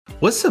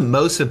What's the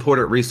most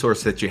important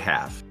resource that you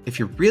have? If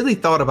you really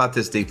thought about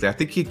this deeply, I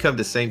think you'd come to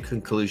the same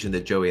conclusion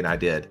that Joey and I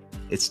did.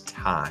 It's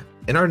time.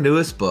 In our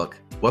newest book,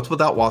 What's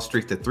Without Wall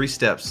Street, the 3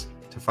 Steps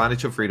to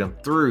Financial Freedom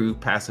Through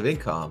Passive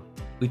Income,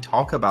 we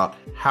talk about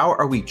how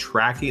are we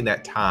tracking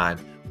that time?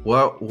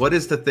 What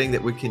is the thing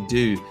that we can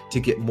do to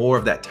get more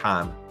of that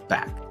time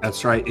back?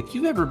 That's right. If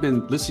you've ever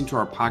been listening to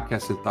our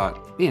podcast and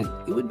thought, man,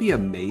 it would be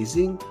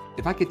amazing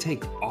if I could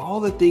take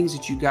all the things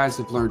that you guys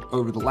have learned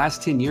over the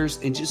last 10 years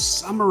and just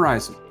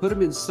summarize them, put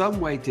them in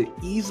some way to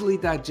easily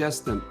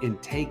digest them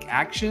and take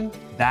action,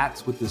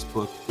 that's what this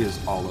book is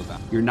all about.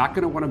 You're not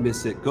going to want to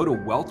miss it. Go to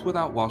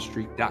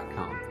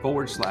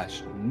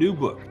wealthwithoutwallstreet.com/new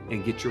book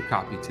and get your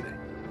copy today.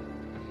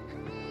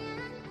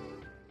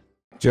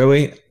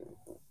 Joey,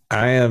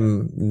 I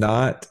am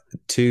not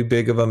too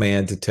big of a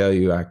man to tell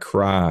you I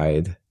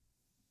cried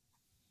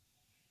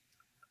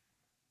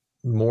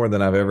more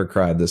than I've ever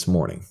cried this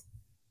morning.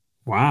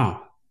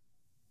 Wow.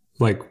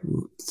 Like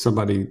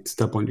somebody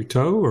step on your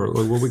toe, or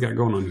what we got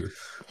going on here?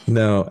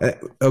 No.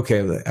 Okay.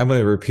 I'm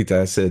going to repeat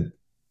that. I said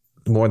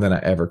more than I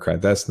ever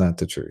cried. That's not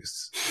the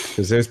truth.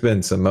 Because there's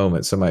been some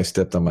moments somebody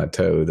stepped on my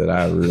toe that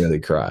I really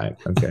cried.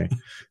 Okay.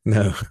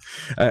 No.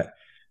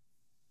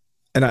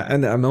 And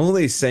I'm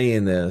only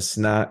saying this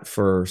not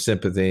for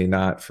sympathy,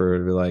 not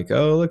for like,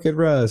 oh, look at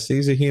Russ,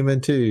 he's a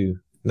human too.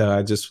 No,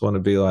 I just want to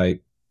be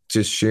like,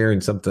 just sharing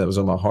something that was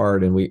on my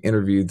heart. And we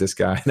interviewed this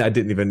guy and I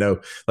didn't even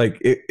know, like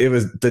it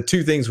was, the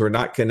two things were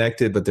not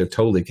connected, but they're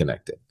totally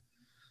connected.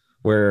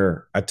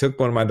 Where I took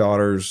one of my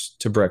daughters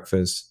to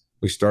breakfast,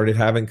 we started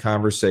having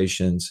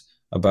conversations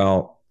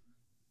about,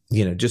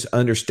 just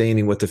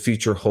understanding what the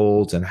future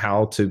holds and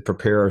how to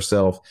prepare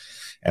ourselves.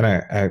 And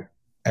I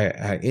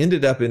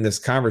ended up in this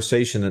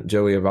conversation,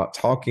 Joey, about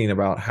talking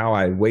about how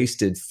I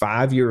wasted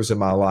 5 years of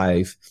my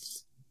life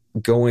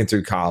going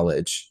through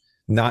college,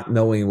 not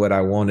knowing what I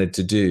wanted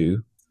to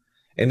do.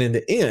 And in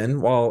the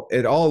end, while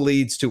it all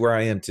leads to where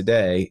I am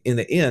today, in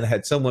the end,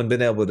 had someone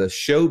been able to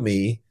show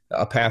me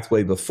a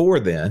pathway before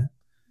then,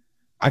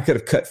 I could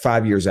have cut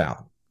 5 years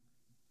out.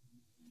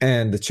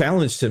 And the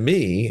challenge to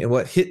me and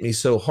what hit me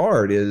so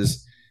hard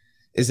is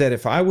that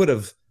if I would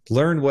have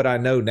learned what I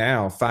know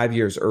now 5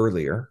 years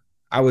earlier,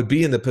 I would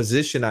be in the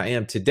position I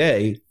am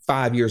today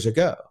 5 years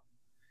ago.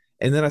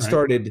 And then I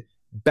started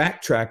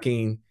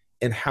backtracking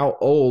in how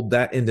old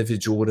that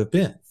individual would have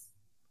been.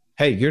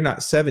 Hey, you're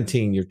not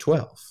 17, you're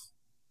 12.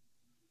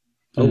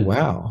 Oh,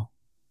 wow.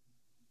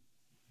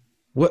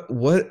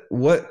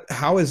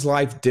 How is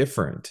life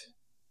different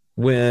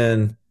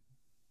when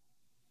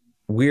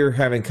we're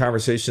having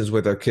conversations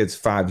with our kids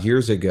 5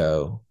 years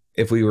ago,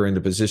 if we were in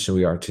the position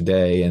we are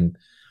today? And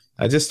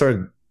I was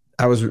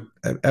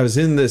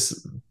in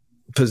this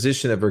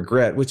position of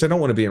regret, which I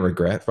don't want to be in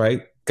regret,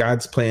 right?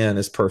 God's plan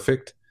is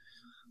perfect.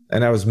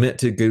 And I was meant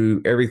to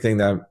do everything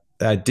that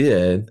I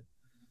did,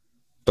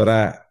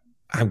 but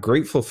I'm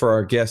grateful for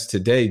our guest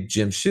today,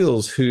 Jim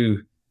Sheils, who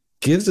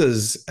gives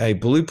us a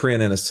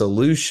blueprint and a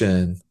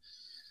solution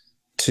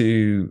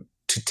to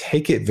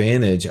take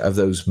advantage of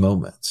those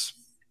moments.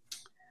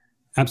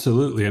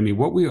 Absolutely. I mean,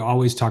 what we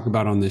always talk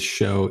about on this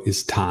show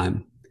is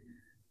time.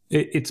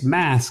 It's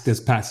masked as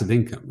passive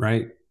income,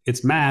 right?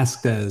 It's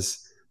masked as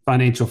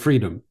financial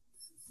freedom.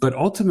 But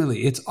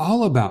ultimately, it's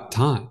all about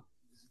time.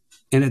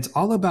 And it's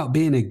all about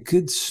being a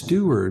good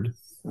steward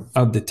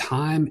of the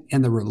time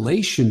and the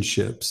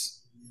relationships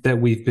that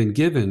we've been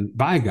given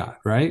by God,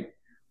 right?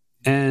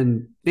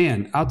 And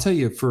man, I'll tell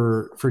you,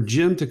 for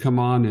Jim to come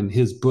on in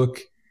his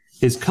book,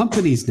 his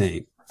company's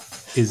name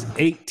is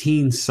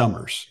 18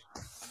 Summers.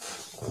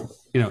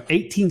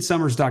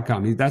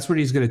 18summers.com. That's what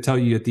he's going to tell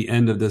you at the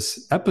end of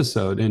this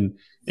episode. And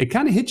it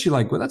kind of hits you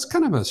like, well, that's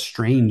kind of a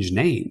strange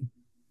name.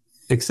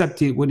 Except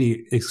when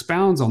he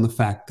expounds on the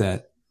fact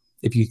that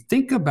if you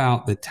think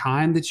about the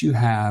time that you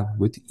have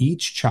with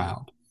each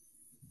child,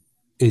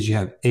 is you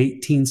have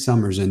 18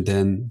 summers and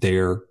then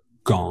they're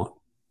gone.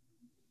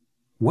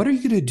 What are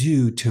you going to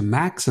do to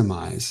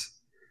maximize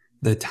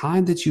the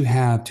time that you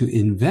have to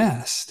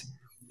invest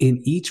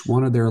in each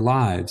one of their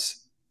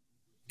lives?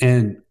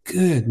 And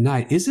good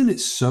night. Isn't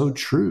it so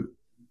true?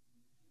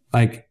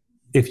 Like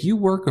if you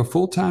work a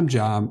full-time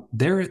job,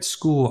 they're at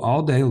school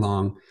all day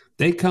long,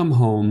 they come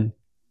home,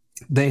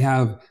 they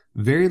have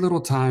very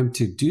little time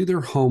to do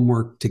their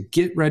homework, to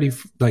get ready,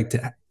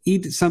 to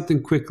eat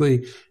something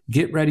quickly,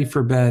 get ready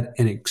for bed,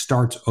 and it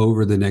starts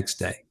over the next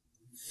day.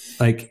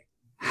 Like,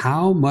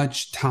 how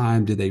much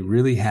time do they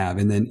really have?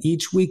 And then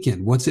each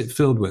weekend, what's it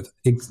filled with?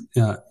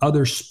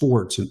 Other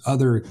sports and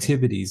other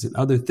activities and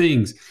other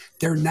things.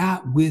 They're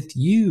not with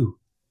you.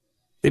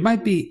 They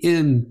might be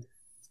in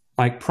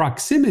like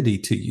proximity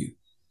to you,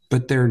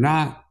 but they're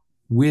not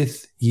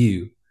with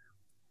you.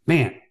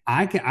 Man,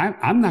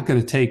 I'm not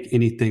going to take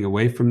anything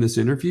away from this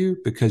interview,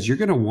 because you're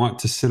going to want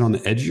to sit on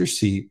the edge of your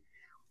seat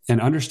and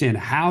understand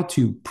how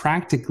to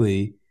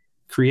practically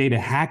create a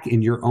hack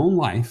in your own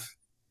life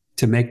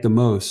to make the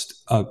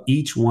most of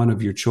each one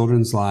of your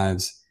children's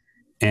lives.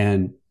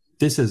 And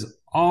this is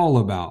all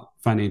about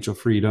financial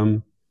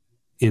freedom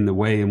in the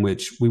way in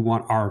which we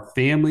want our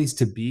families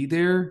to be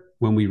there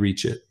when we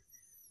reach it.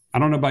 I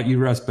don't know about you,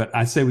 Russ, but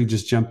I say we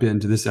just jump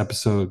into this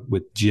episode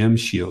with Jim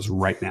Sheils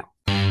right now.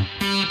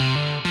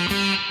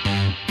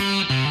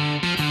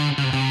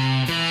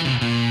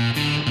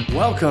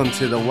 Welcome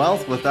to the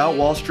Wealth Without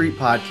Wall Street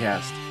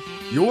podcast,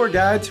 your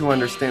guide to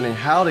understanding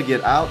how to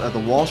get out of the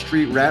Wall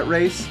Street rat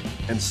race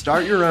and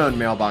start your own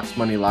mailbox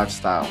money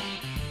lifestyle.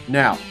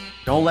 Now,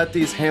 don't let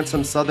these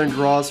handsome Southern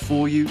draws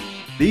fool you.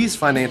 These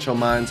financial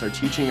minds are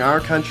teaching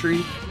our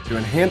country to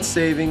enhance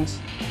savings,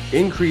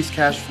 increase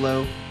cash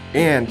flow,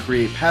 and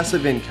create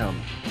passive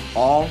income,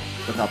 all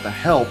without the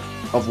help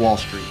of Wall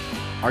Street.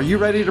 Are you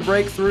ready to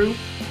break through?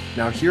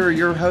 Now here are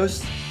your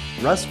hosts,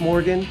 Russ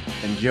Morgan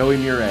and Joey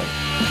Murray.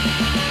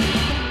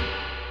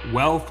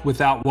 Wealth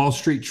Without Wall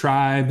Street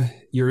Tribe,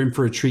 you're in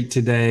for a treat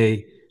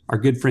today. Our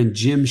good friend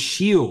Jim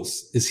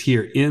Sheils is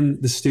here in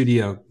the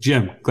studio.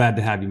 Jim, glad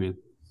to have you, man.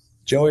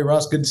 Joey,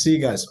 Russ, good to see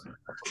you guys.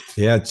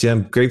 Yeah,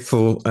 Jim,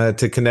 grateful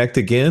to connect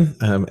again.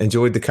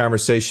 Enjoyed the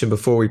conversation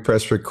before we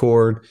press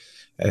record.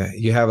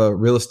 You have a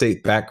real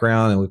estate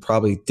background, and we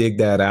probably dig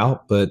that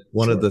out. But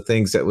one of the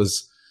things that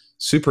was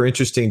super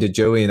interesting to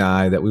Joey and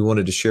I that we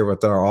wanted to share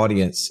with our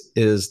audience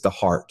is the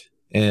heart.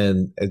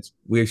 And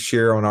we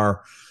share on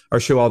our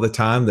show all the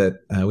time that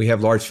we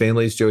have large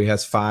families. Joey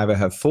has 5, I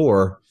have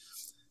 4.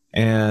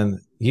 And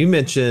you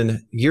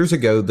mentioned years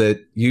ago that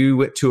you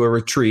went to a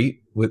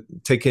retreat with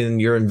taking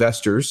your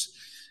investors.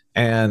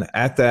 And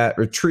at that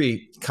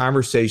retreat,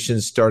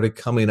 conversations started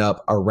coming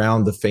up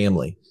around the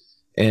family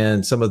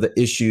and some of the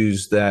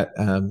issues that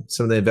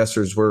some of the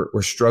investors were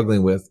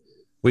struggling with,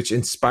 which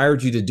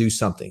inspired you to do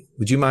something.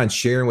 Would you mind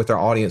sharing with our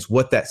audience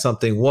what that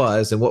something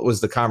was and what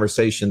was the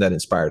conversation that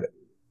inspired it?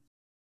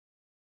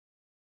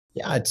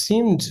 Yeah, it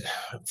seemed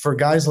for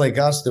guys like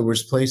us, there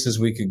was places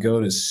we could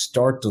go to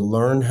start to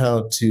learn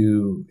how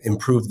to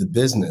improve the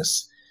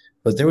business,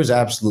 but there was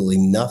absolutely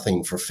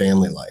nothing for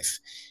family life.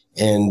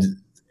 And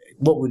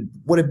what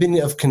would have been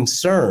of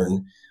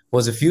concern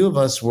was a few of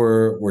us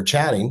were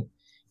chatting,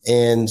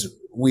 and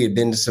we had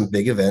been to some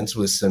big events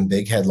with some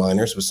big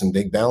headliners, with some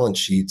big balance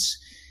sheets.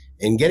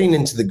 And getting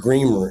into the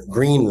green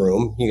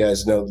room, you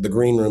guys know the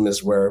green room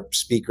is where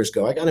speakers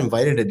go. I got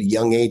invited at a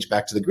young age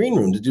back to the green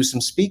room to do some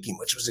speaking,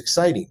 which was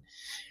exciting.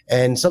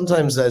 And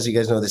sometimes, as you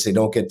guys know, they say,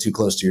 don't get too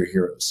close to your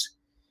heroes.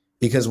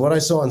 Because what I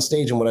saw on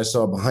stage and what I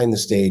saw behind the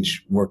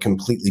stage were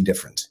completely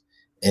different.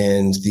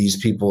 And these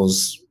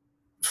people's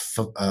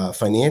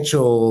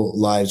financial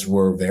lives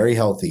were very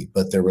healthy,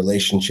 but their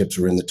relationships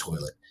were in the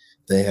toilet.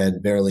 They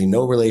had barely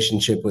no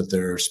relationship with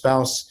their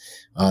spouse.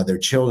 Their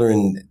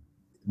children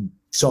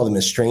saw them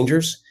as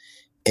strangers.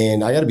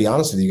 And I got to be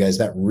honest with you guys,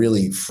 that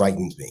really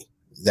frightened me.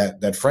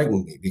 That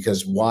frightened me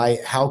because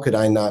how could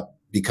I not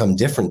become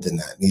different than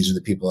that? These are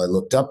the people I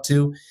looked up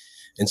to.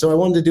 And so I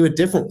wanted to do it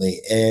differently.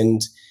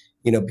 And,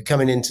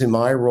 coming into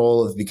my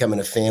role of becoming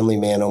a family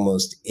man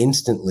almost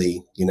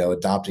instantly,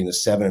 adopting a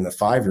 7 and a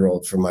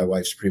 5-year-old from my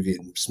wife's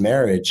previous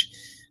marriage,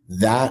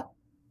 that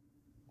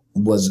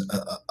was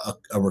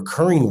a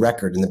recurring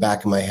record in the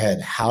back of my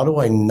head. How do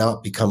I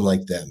not become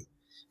like them?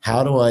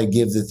 How do I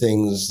give the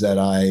things that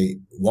I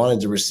wanted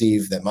to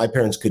receive that my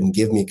parents couldn't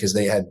give me because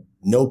they had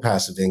no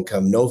passive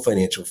income, no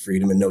financial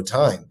freedom, and no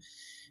time?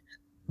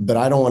 But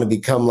I don't want to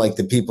become like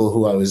the people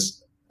who I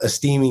was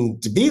esteeming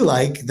to be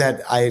like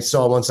that I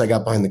saw once I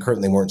got behind the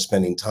curtain, they weren't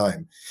spending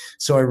time.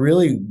 So I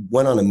really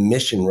went on a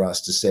mission,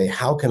 Russ, to say,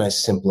 how can I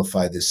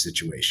simplify this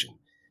situation?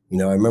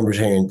 I remember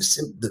hearing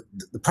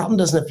the problem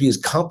doesn't have to be as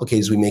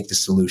complicated as we make the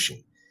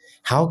solution.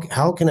 How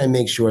can I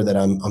make sure that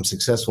I'm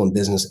successful in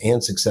business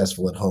and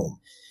successful at home?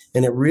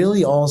 And it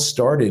really all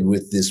started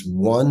with this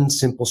one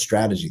simple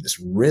strategy, this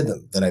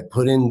rhythm that I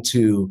put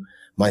into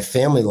my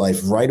family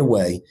life right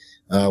away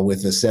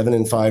with a 7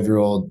 and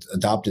 5-year-old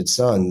adopted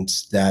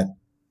sons, that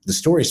the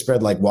story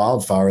spread like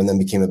wildfire and then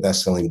became a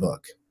best-selling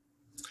book.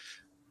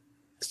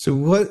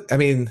 So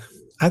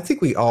I think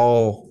we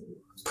all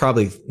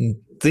probably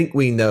think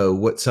we know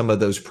what some of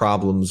those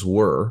problems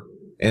were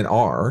and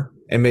are,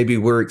 and maybe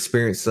we're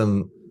experiencing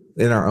them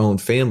in our own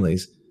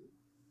families.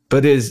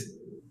 But is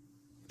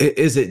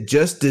it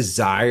just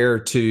desire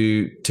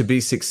to be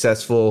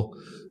successful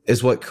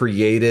is what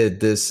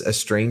created this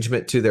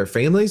estrangement to their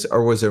families,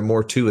 or was there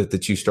more to it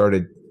that you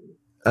started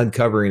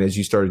uncovering as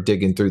you started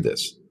digging through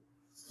this?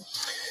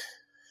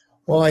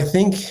 Well, I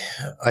think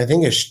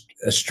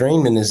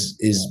estrangement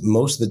is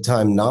most of the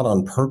time not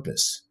on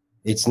purpose.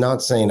 It's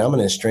not saying I'm going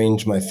to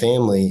estrange my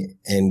family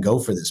and go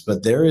for this,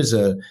 but there is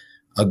a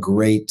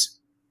great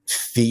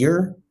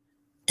fear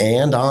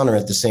and honor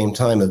at the same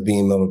time of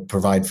being able to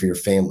provide for your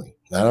family.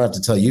 I don't have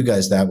to tell you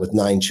guys that with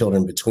 9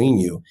 children between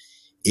you,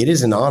 it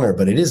is an honor,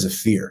 but it is a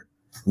fear.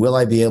 Will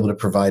I be able to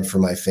provide for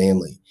my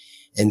family?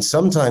 And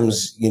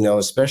sometimes,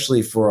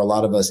 especially for a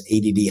lot of us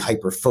ADD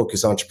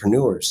hyper-focused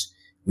entrepreneurs,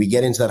 we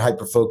get into that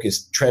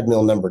hyper-focused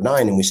treadmill number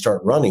 9 and we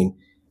start running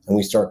and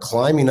we start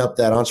climbing up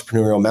that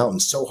entrepreneurial mountain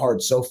so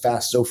hard, so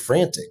fast, so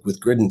frantic with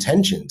good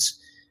intentions.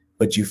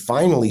 But you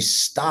finally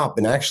stop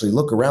and actually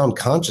look around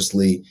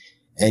consciously,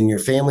 and your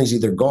family's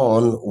either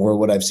gone, or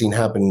what I've seen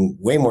happen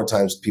way more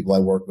times with people I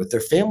work with, their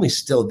family's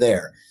still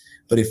there,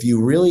 But if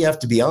you really have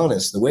to be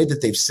honest, the way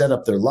that they've set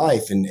up their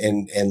life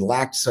and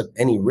lacked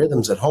any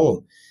rhythms at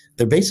home,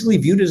 they're basically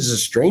viewed as a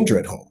stranger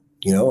at home,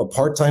 a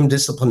part-time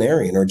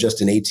disciplinarian or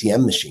just an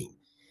ATM machine.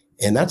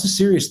 And that's a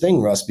serious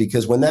thing, Russ,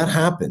 because when that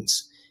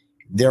happens,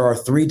 there are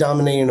 3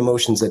 dominating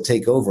emotions that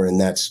take over, and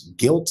that's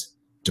guilt,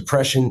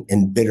 depression,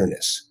 and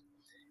bitterness.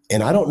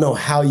 And I don't know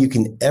how you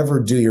can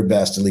ever do your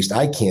best, at least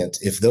I can't,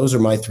 if those are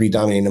my 3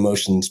 dominating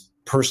emotions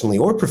personally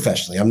or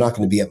professionally. I'm not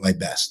going to be at my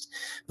best.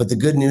 But the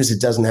good news,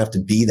 it doesn't have to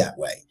be that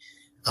way.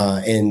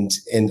 And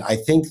I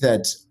think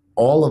that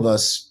all of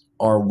us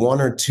are 1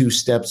 or 2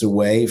 steps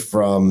away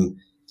from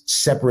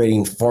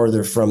separating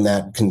farther from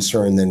that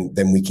concern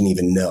than we can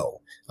even know.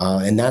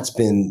 And that's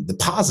been the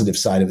positive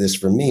side of this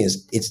for me,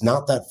 is it's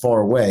not that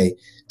far away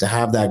to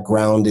have that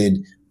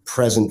grounded,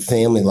 present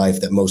family life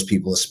that most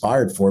people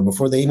aspired for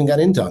before they even got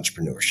into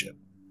entrepreneurship.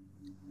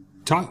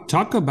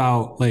 Talk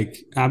about,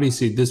 like,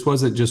 obviously this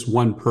wasn't just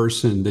one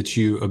person that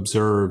you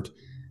observed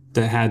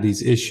that had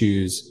these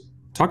issues.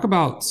 Talk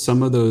about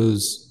some of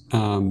those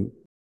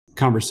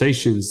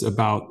conversations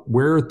about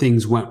where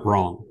things went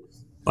wrong.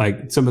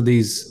 Like some of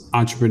these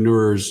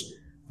entrepreneurs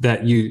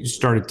that you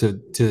started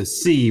to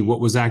see what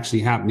was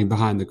actually happening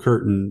behind the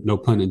curtain, no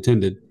pun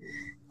intended.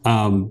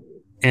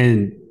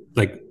 And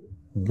like,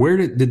 where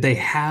did they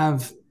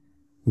have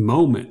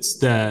moments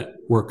that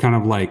were kind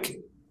of like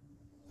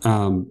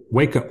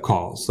wake up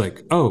calls?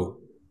 Like, oh,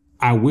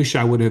 I wish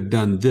I would have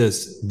done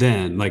this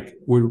then. Like,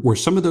 were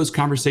some of those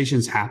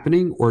conversations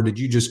happening, or did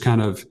you just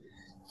kind of,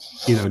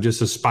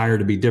 just aspire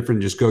to be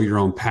different, just go your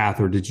own path,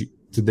 or did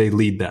they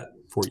lead that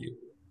for you?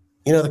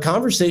 The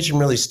conversation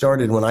really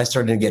started when I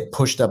started to get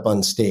pushed up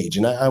on stage.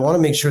 And I want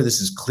to make sure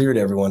this is clear to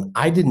everyone.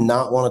 I did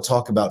not want to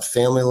talk about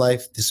family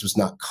life. This was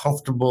not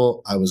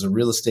comfortable. I was a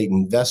real estate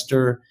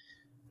investor,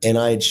 and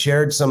I had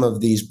shared some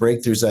of these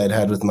breakthroughs I had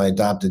had with my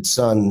adopted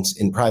sons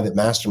in private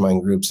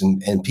mastermind groups,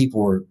 and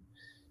people were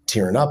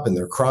tearing up and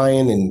they're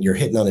crying and you're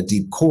hitting on a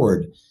deep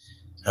chord.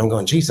 I'm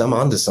going, geez, I'm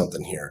onto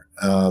something here.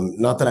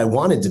 Not that I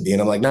wanted to be.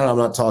 And I'm like, no, I'm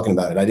not talking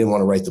about it. I didn't want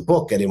to write the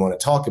book. I didn't want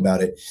to talk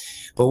about it.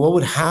 But what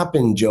would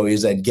happen, Joey,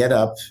 is I'd get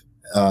up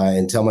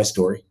and tell my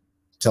story,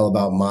 tell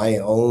about my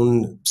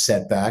own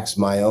setbacks,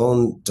 my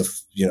own,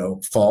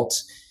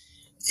 faults.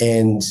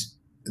 And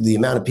the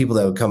amount of people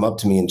that would come up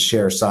to me and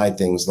share side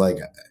things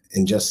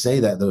and just say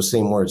those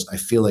same words, I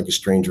feel like a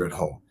stranger at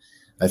home.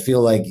 I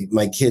feel like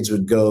my kids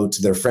would go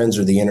to their friends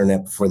or the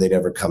internet before they'd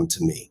ever come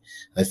to me.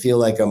 I feel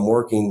like I'm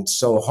working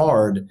so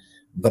hard,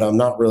 but I'm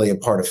not really a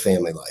part of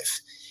family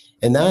life.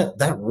 And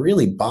that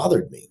really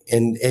bothered me.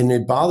 And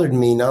it bothered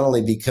me not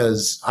only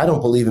because I don't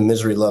believe in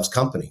misery loves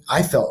company.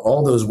 I felt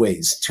all those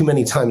ways too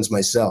many times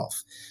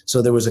myself.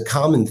 So there was a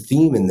common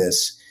theme in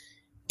this.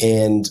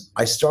 And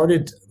I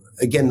started,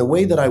 again, the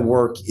way that I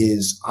work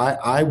is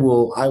I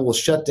will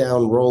shut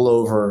down, roll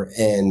over,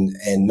 and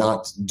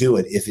not do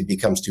it if it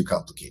becomes too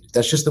complicated.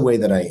 That's just the way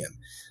that I am.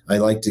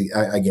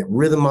 I get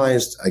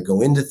rhythmized, I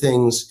go into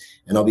things,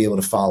 and I'll be able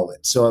to follow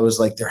it. So I was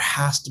like, there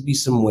has to be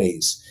some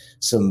ways,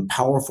 some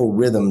powerful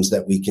rhythms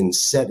that we can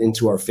set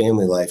into our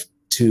family life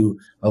to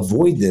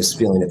avoid this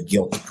feeling of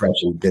guilt,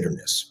 depression,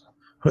 bitterness.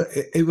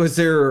 Was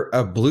there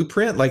a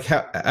blueprint? Like,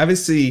 how,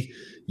 obviously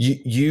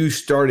you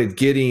started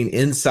getting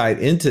insight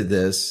into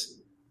this.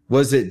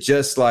 Was it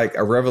just like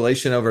a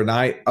revelation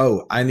overnight?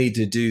 Oh, I need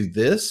to do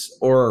this?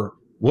 Or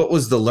what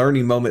was the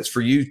learning moments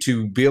for you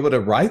to be able to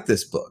write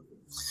this book?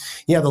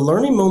 Yeah, the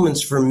learning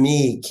moments for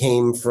me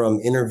came from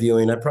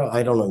interviewing.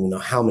 I don't even know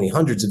how many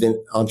hundreds of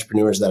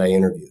entrepreneurs that I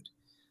interviewed,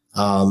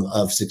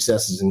 of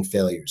successes and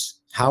failures.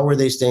 How were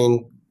they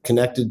staying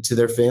connected to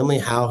their family?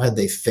 How had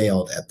they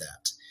failed at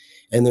that?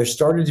 And there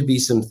started to be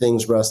some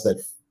things, Russ,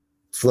 that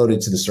floated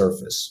to the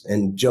surface.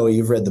 And Joey,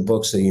 you've read the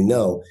book, so you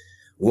know.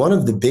 One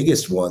of the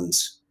biggest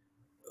ones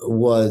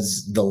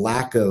was the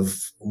lack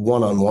of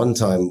one-on-one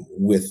time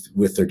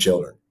with their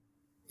children.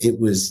 It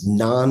was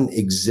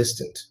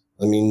non-existent.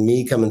 I mean,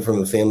 me coming from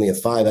a family of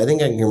 5, I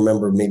think I can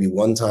remember maybe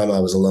one time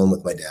I was alone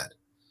with my dad,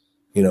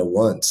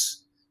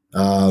 once,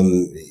 at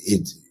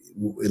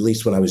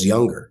least when I was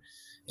younger.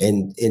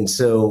 And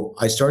so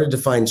I started to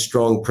find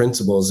strong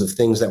principles of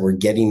things that were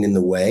getting in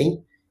the way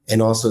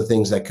and also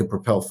things that could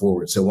propel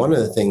forward. So one of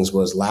the things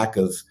was lack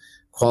of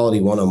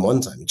quality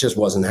one-on-one time. It just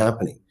wasn't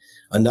happening.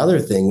 Another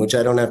thing, which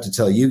I don't have to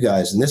tell you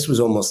guys, and this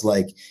was almost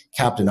like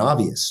Captain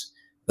Obvious,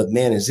 but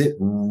man, is it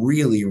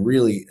really,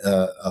 really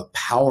a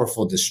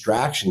powerful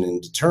distraction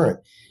and deterrent.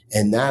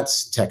 And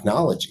that's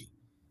technology.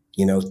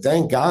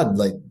 Thank God,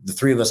 like the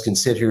 3 of us can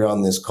sit here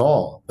on this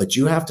call, but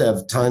you have to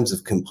have times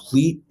of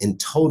complete and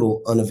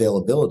total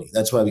unavailability.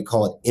 That's why we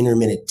call it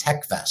intermittent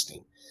tech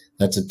fasting.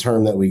 That's a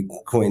term that we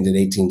coined at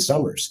 18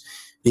 Summers,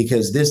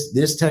 because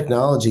this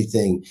technology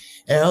thing,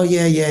 oh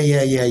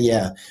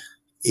yeah.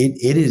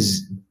 It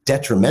is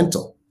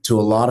detrimental to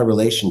a lot of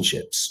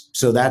relationships.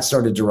 So that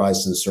started to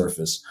rise to the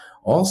surface.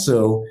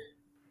 Also,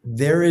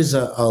 there is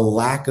a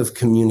lack of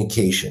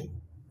communication,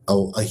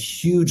 a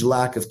huge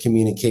lack of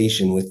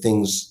communication with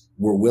things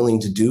we're willing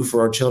to do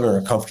for our children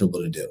or comfortable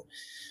to do.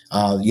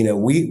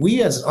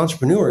 We as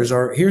entrepreneurs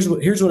are, here's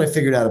what I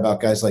figured out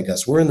about guys like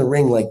us. We're in the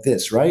ring like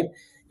this, right?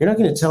 You're not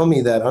going to tell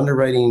me that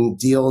underwriting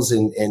deals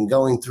and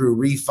going through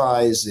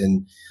refis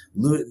and,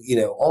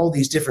 all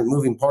these different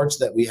moving parts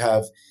that we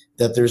have,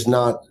 that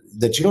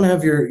you don't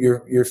have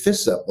your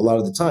fists up a lot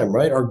of the time,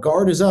 right? Our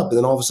guard is up and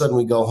then all of a sudden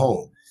we go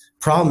home.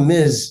 Problem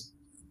is,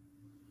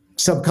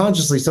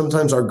 subconsciously,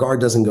 sometimes our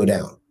guard doesn't go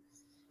down.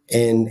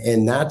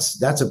 And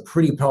that's a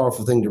pretty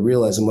powerful thing to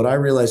realize. And what I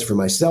realized for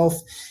myself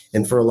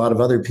and for a lot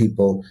of other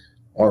people,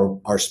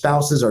 our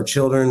spouses, our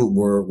children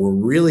were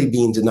really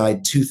being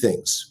denied two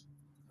things: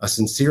 a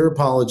sincere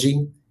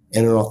apology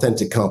and an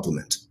authentic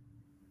compliment.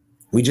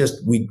 We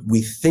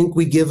think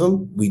we give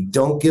them, we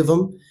don't give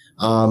them,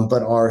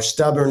 but our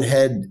stubborn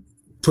head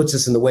puts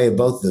us in the way of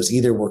both of those.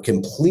 Either we're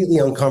completely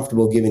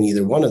uncomfortable giving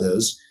either one of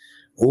those,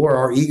 or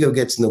our ego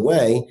gets in the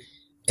way,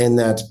 and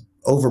that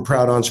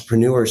overproud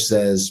entrepreneur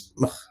says,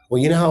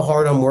 well, you know how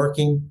hard I'm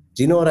working?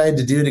 Do you know what I had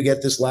to do to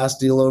get this last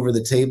deal over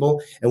the table?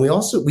 And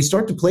we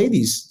start to play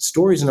these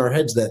stories in our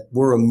heads that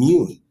we're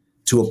immune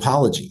to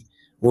apology.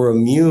 We're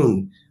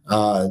immune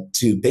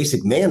to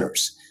basic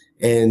manners.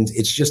 And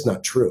it's just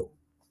not true.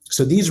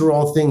 So these were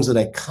all things that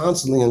I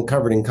constantly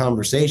uncovered in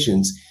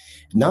conversations.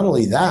 Not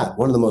only that,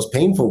 one of the most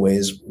painful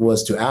ways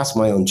was to ask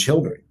my own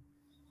children.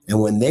 And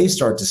when they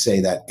start to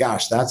say that,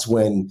 gosh, that's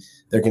when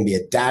there can be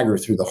a dagger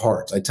through the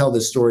heart. I tell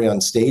this story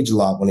on stage a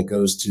lot when it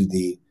goes to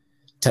the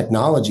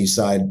technology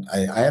side.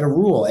 I had a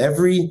rule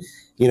every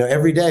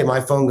day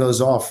my phone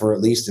goes off for at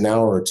least an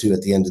hour or two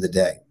at the end of the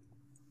day.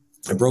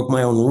 I broke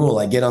my own rule.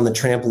 I get on the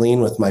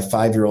trampoline with my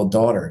 5-year-old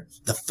daughter.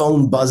 The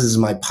phone buzzes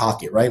in my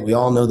pocket, right? We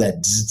all know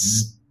that.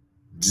 Zzz,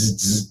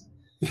 zzz, zzz.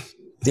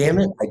 Damn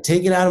it. I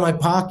take it out of my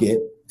pocket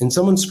and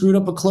someone screwed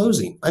up a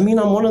closing. I mean,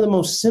 on one of the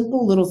most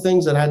simple little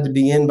things that had to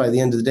be in by the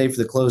end of the day for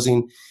the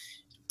closing,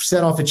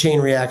 set off a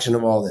chain reaction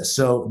of all this.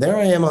 So there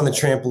I am on the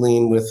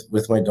trampoline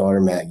with my daughter,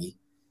 Maggie.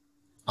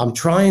 I'm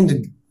trying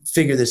to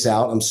figure this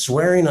out. I'm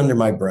swearing under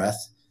my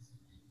breath.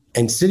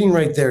 And sitting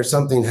right there,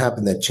 something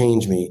happened that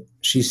changed me.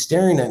 She's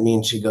staring at me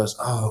and she goes,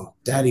 "Oh,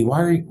 Daddy,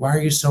 why are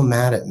you so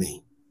mad at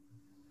me?"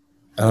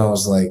 And I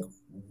was like,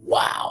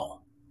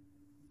 wow,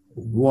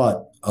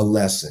 what a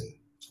lesson.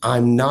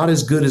 I'm not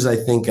as good as I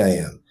think I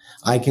am.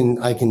 I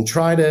can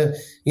try to,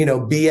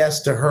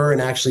 BS to her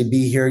and actually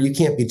be here. You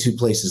can't be two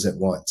places at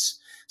once.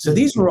 So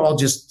these were all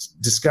just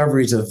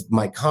discoveries of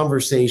my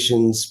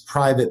conversations,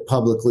 private,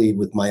 publicly,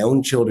 with my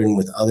own children,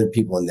 with other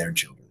people and their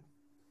children.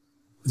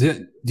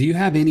 Do you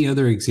have any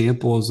other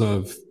examples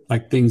of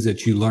like things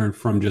that you learned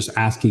from just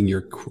asking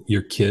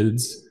your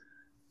kids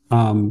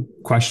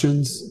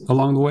questions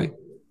along the way?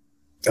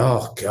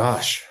 Oh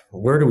gosh,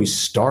 where do we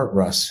start,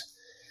 Russ?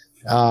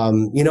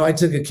 I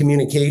took a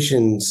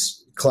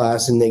communications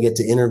class and they get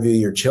to interview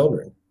your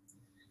children.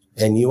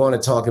 And you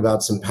want to talk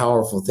about some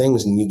powerful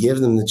things and you give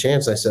them the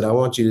chance. I said, I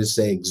want you to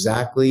say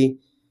exactly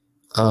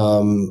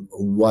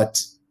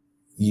what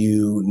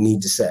you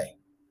need to say.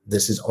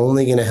 This is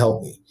only going to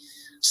help me.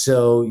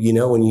 So,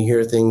 when you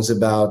hear things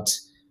about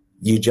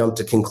you jump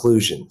to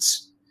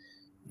conclusions,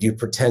 you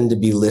pretend to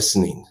be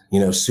listening,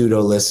 pseudo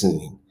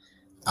listening.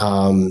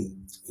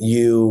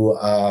 You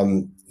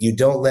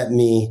don't let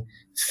me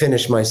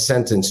finish my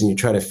sentence and you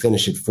try to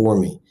finish it for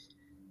me.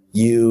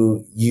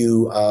 You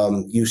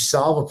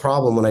solve a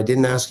problem when I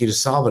didn't ask you to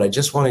solve it. I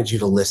just wanted you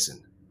to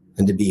listen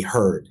and to be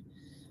heard.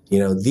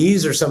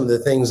 These are some of the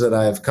things that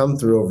I've come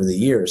through over the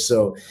years.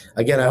 So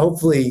again,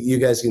 hopefully you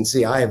guys can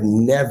see, I have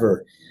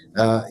never,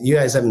 you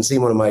guys haven't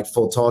seen one of my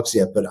full talks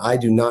yet, but I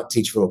do not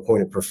teach from a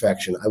point of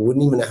perfection. I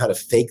wouldn't even know how to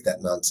fake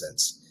that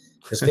nonsense.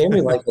 Because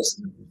family life,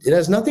 it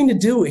has nothing to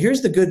do,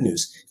 here's the good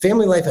news.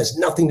 Family life has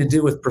nothing to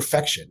do with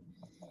perfection.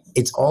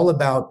 It's all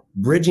about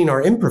bridging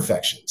our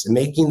imperfections and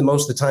making the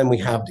most of the time we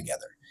have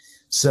together.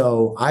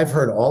 So I've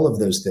heard all of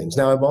those things.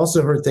 Now, I've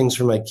also heard things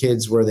from my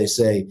kids where they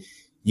say,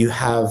 you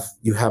have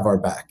our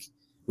back.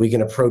 We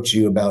can approach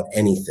you about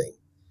anything.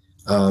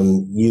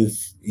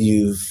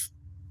 You've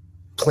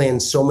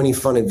planned so many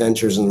fun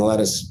adventures and let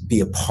us be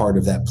a part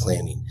of that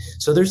planning.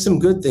 So there's some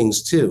good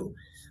things too.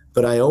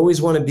 But I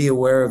always want to be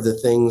aware of the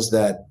things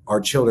that our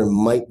children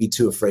might be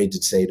too afraid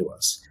to say to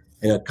us.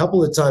 And a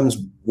couple of times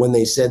when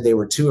they said they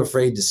were too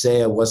afraid to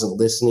say, I wasn't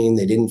listening,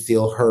 they didn't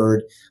feel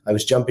heard, I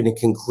was jumping to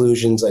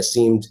conclusions, I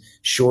seemed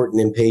short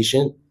and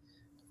impatient.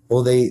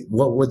 Well,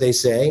 what would they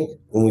say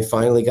when we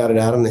finally got it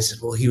out of them? They said,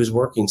 well, he was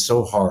working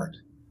so hard.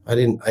 I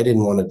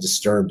didn't want to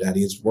disturb Daddy.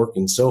 He was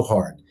working so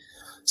hard.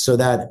 So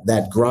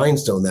that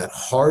grindstone, that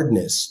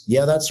hardness,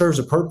 yeah, that serves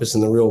a purpose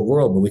in the real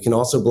world, but we can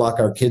also block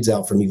our kids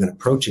out from even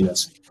approaching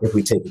us if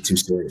we take it too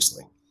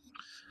seriously.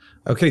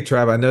 Okay,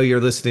 Trav, I know you're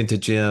listening to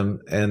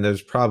Jim, and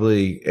there's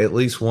probably at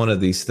least one of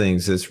these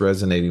things that's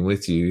resonating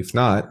with you. If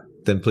not,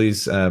 then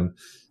please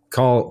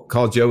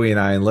call Joey and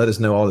I and let us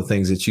know all the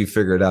things that you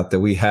figured out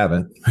that we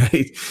haven't,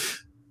 right?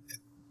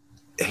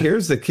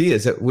 Here's the key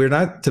is that we're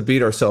not to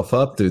beat ourselves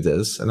up through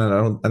this. And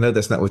I know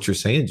that's not what you're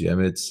saying, Jim.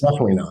 It's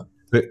definitely not.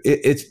 But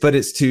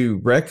it's to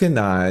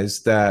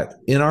recognize that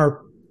in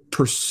our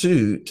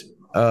pursuit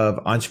of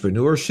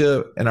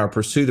entrepreneurship and our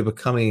pursuit of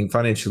becoming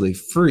financially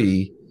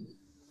free,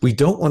 we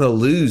don't want to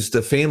lose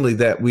the family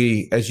that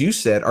we, as you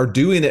said, are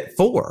doing it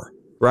for,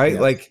 right?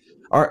 Yeah. Like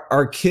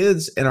our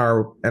kids and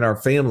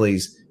our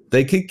families,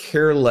 they could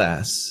care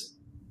less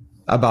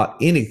about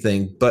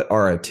anything but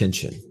our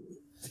attention.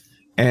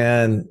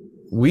 And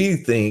we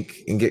think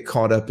and get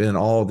caught up in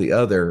all the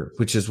other,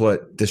 which is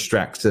what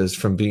distracts us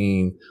from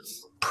being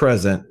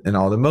present in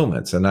all the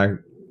moments. And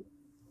I'm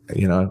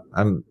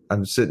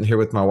sitting here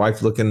with my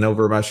wife looking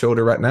over my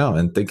shoulder right now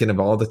and thinking of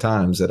all the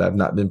times that I've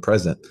not been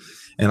present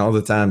and all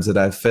the times that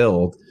I've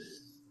failed.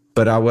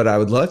 But what I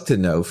would love to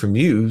know from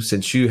you,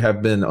 since you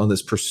have been on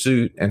this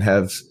pursuit and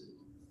have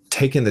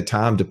taken the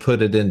time to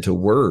put it into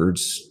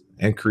words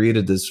and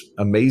created this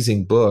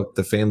amazing book,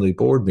 The Family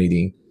Board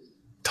Meeting,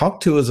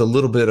 talk to us a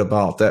little bit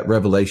about that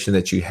revelation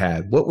that you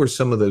had. What were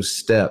some of those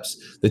steps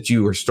that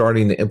you were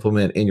starting to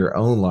implement in your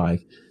own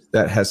life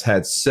that has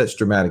had such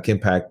dramatic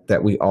impact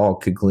that we all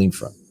could glean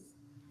from?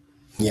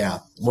 Yeah.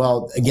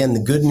 Well, again, the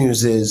good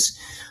news is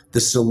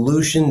the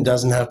solution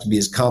doesn't have to be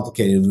as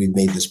complicated as we've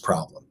made this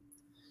problem.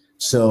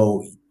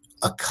 So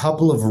a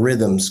couple of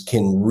rhythms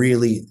can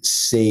really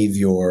save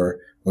your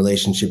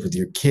relationship with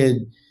your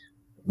kid,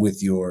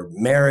 with your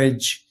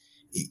marriage.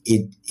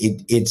 It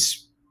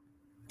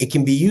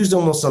can be used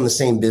almost on the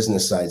same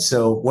business side.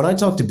 So when I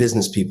talk to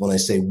business people and I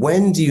say,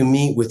 when do you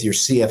meet with your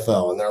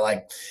CFO? And they're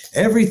like,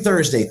 every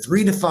Thursday,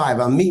 3 to 5,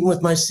 I'm meeting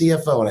with my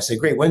CFO. And I say,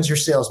 great, when's your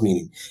sales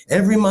meeting?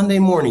 Every Monday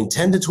morning,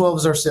 10 to 12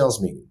 is our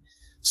sales meeting.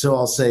 So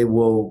I'll say,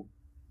 well,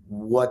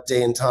 what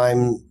day and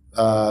time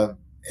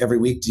every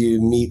week do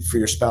you meet for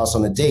your spouse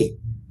on a date?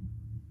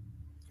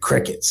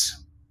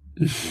 Crickets,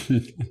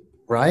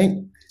 right?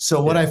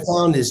 So what I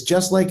found is,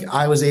 just like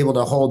I was able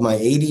to hold my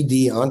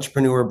ADD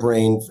entrepreneur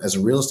brain as a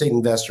real estate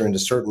investor into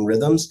certain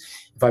rhythms,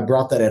 if I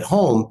brought that at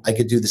home, I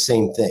could do the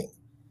same thing.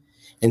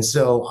 And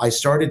so I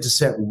started to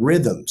set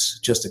rhythms,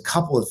 just a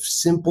couple of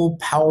simple,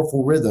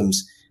 powerful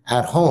rhythms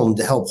at home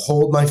to help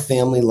hold my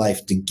family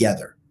life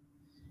together.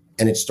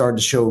 And it started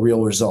to show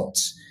real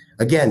results.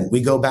 Again,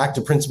 we go back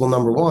to principle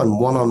number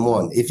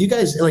one-on-one. If you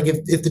guys, like,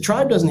 if the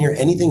tribe doesn't hear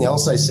anything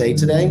else I say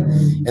today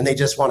and they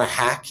just want to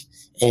hack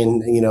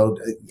and,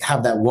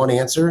 have that one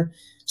answer,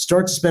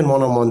 start to spend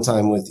one-on-one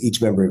time with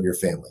each member of your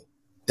family.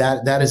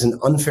 That is an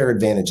unfair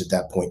advantage at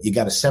that point. You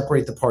got to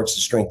separate the parts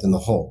to strengthen the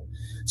whole.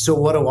 So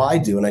what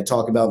do? And I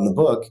talk about in the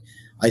book,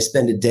 I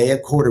spend a day a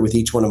quarter with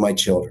each one of my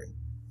children.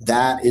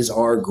 That is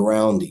our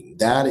grounding.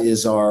 That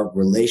is our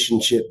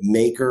relationship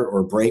maker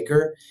or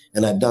breaker.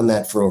 And I've done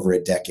that for over a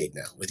decade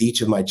now with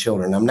each of my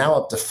children. I'm now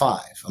up to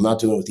 5. I'm not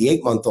doing it with the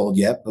 8-month-old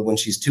yet, but when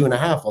she's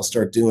 2.5, I'll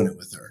start doing it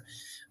with her.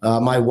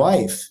 My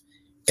wife,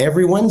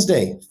 every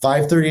Wednesday,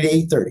 5:30 to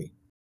 8:30.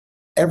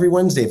 Every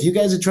Wednesday. If you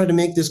guys had tried to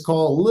make this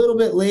call a little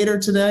bit later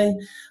today,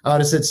 I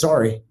would have said,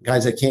 sorry,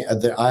 guys, I can't.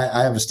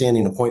 I have a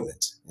standing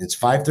appointment. It's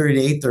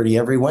 5:30 to 8:30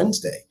 every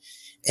Wednesday.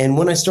 And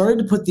when I started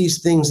to put these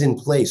things in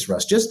place,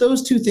 Russ, just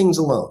those 2 things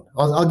alone,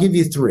 I'll give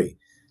you 3.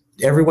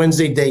 Every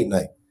Wednesday date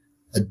night,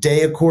 a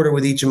day a quarter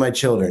with each of my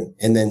children,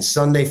 and then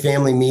Sunday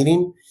family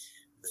meeting,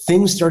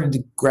 things started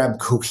to grab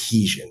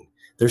cohesion.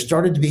 There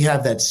started to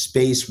have that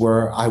space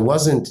where I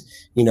wasn't,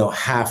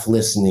 half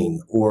listening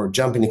or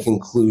jumping to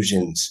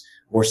conclusions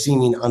or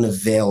seeming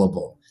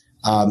unavailable.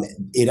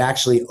 It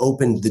actually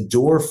opened the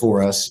door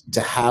for us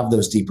to have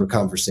those deeper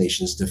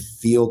conversations, to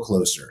feel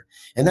closer.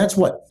 And that's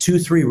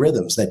 2-3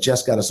 rhythms that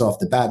just got us off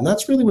the bat. And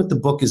that's really what the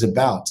book is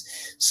about.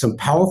 Some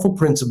powerful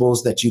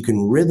principles that you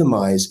can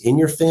rhythmize in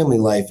your family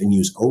life and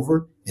use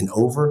over and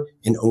over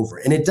and over.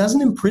 And it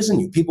doesn't imprison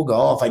you. People go,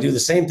 oh, if I do the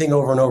same thing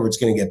over and over, it's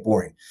going to get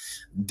boring.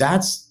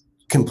 That's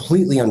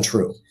completely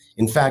untrue.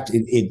 In fact,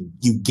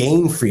 you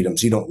gain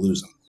freedoms, you don't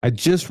lose them. I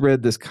just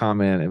read this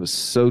comment. It was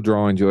so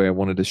drawing joy. I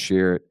wanted to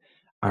share it.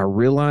 I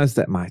realized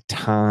that my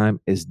time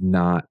is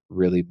not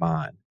really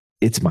mine.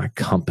 It's my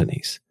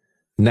company's.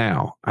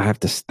 Now I have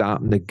to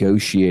stop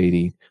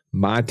negotiating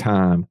my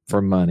time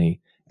for money,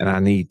 and I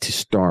need to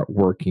start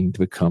working to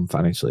become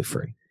financially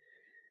free.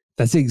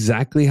 That's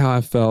exactly how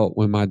I felt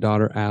when my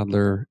daughter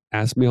Adler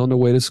asked me on the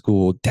way to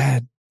school,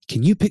 Dad,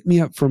 can you pick me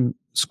up from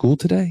school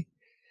today?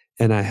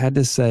 And I had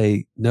to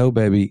say, no,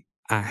 baby,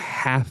 I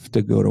have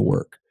to go to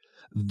work.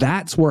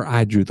 That's where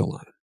I drew the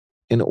line.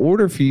 In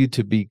order for you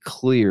to be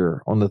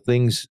clear on the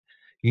things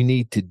you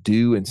need to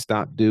do and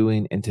stop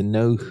doing, and to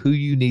know who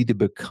you need to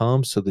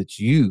become so that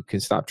you can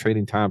stop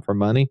trading time for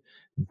money,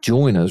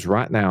 join us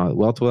right now at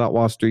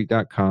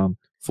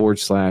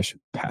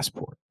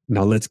wealthwithoutwallstreet.com/passport.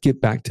 Now let's get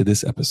back to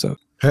this episode.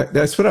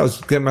 That's what I was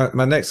getting.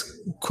 My next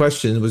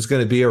question was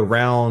going to be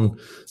around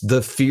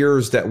the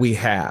fears that we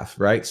have,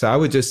 right? So I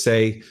would just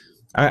say,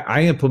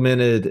 I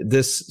implemented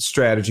this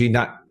strategy,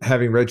 not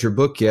having read your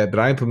book yet,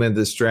 but I implemented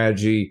this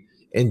strategy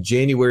in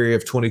January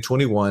of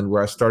 2021,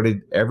 where I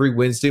started every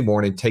Wednesday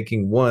morning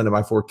taking one of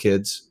my 4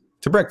 kids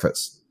to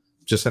breakfast,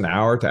 just an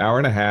hour to hour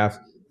and a half.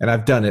 And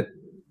I've done it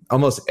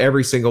almost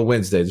every single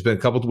Wednesday. There's been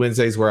a couple of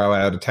Wednesdays where I was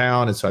out of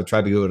town, and so I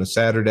tried to go on a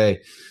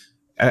Saturday.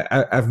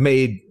 I've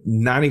made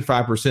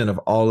 95% of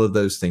all of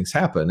those things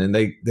happen. And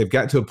they've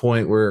got to a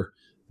point where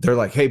they're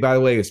like, hey, by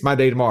the way, it's my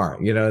day tomorrow.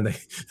 You know, and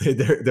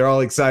they're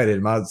all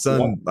excited. My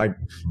son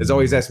is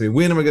always asking me,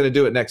 when am I going to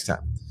do it next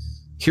time?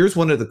 Here's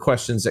one of the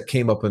questions that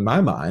came up in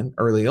my mind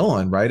early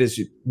on, right?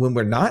 When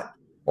we're not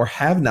or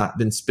have not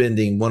been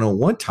spending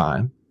one-on-one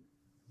time,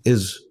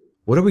 is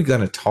what are we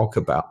going to talk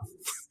about?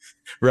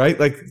 Right?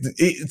 Like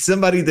it's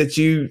somebody that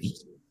you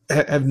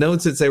have known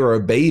since they were a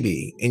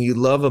baby and you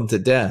love them to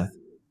death,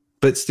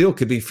 but still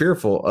could be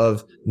fearful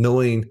of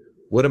knowing,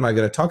 what am I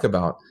going to talk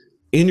about?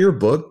 In your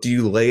book, do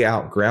you lay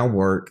out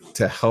groundwork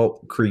to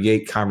help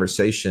create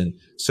conversation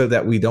so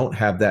that we don't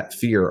have that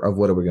fear of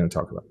what are we going to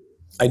talk about?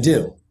 I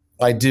do.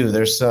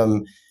 There's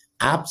some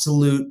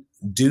absolute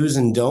do's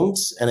and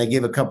don'ts, and I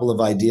give a couple of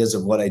ideas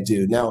of what I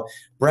do. Now,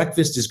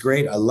 breakfast is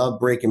great. I love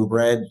breaking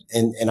bread,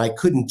 and I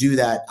couldn't do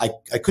that.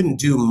 I couldn't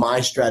do my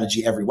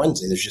strategy every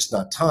Wednesday. There's just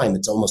not time.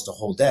 It's almost a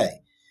whole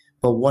day.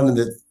 But one of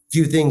the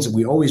few things that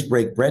we always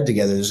break bread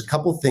together, there's a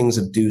couple things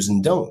of do's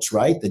and don'ts,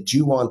 right? That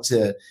you want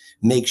to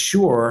make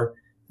sure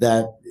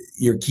that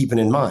you're keeping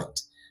in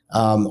mind.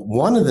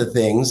 One of the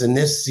things, and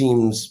this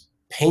seems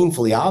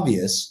painfully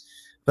obvious,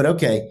 but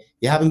okay,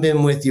 you haven't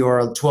been with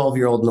your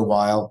 12-year-old in a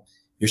while.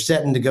 You're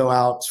setting to go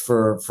out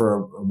for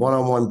a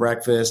one-on-one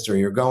breakfast, or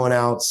you're going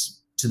out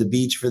to the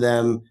beach for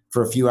them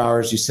for a few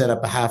hours. You set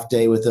up a half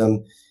day with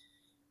them.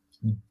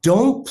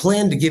 Don't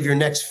plan to give your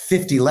next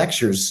 50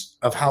 lectures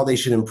of how they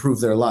should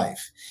improve their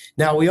life.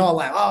 Now, we all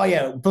like, oh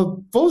yeah,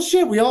 but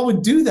bullshit, we all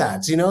would do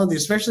that, you know,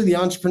 especially the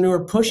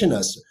entrepreneur pushing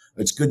us.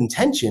 It's good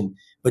intention,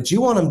 but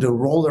you want them to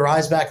roll their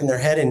eyes back in their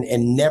head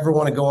and never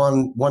want to go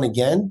on one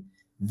again.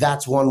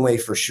 That's one way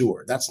for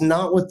sure. That's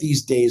not what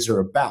these days are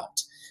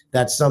about.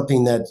 That's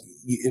something that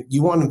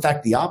you want, in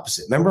fact, the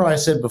opposite. Remember I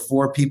said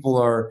before,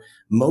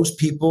 most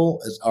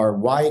people, our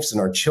wives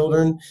and our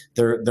children,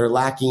 they're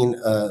lacking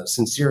a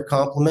sincere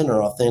compliment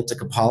or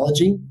authentic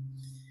apology.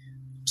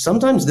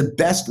 Sometimes the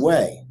best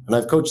way, and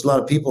I've coached a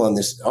lot of people on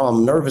this,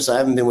 I'm nervous, I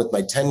haven't been with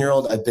my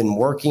 10-year-old, I've been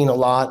working a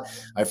lot,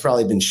 I've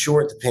probably been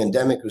short, the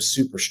pandemic was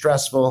super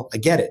stressful, I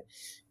get it.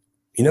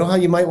 You know how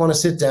you might want to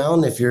sit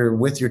down if you're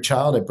with your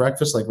child at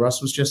breakfast, like Russ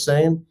was just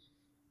saying?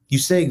 You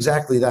say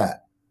exactly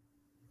that.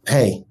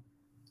 Hey,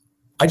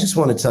 I just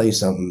want to tell you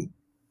something.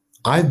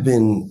 I've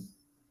been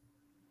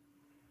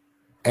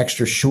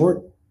extra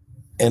short,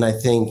 and I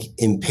think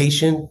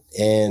impatient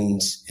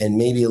and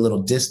maybe a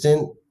little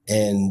distant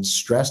and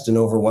stressed and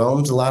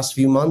overwhelmed the last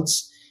few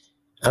months.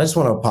 I just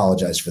want to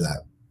apologize for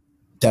that.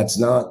 That's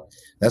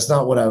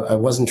not what I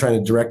wasn't trying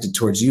to direct it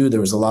towards you. There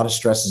was a lot of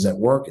stresses at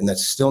work, and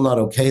that's still not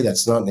okay.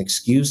 That's not an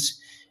excuse,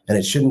 and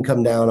it shouldn't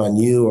come down on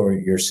you or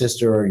your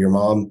sister or your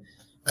mom.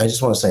 I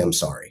just want to say I'm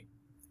sorry.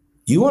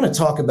 You want to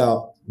talk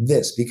about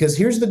this, because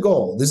here's the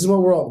goal. This is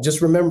what we're all,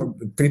 just remember,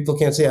 people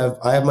can't say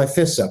I have my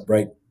fists up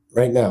right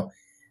now.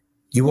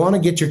 You want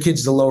to get your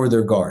kids to lower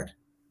their guard.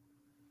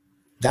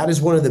 That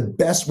is one of the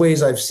best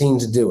ways I've seen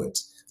to do it.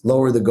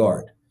 Lower the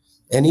guard.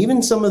 And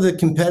even some of the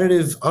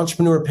competitive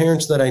entrepreneur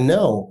parents that I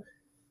know,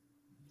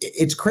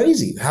 it's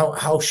crazy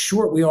how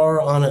short we are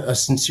on a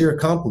sincere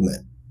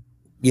compliment.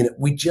 You know,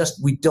 we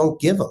don't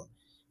give them.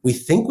 We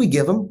think we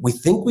give them. We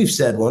think we've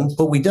said one,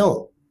 but we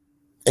don't.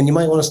 And you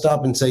might want to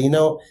stop and say, you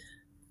know,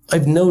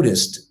 I've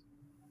noticed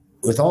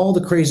with all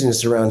the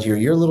craziness around here,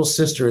 your little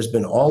sister has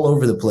been all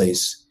over the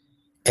place,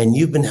 and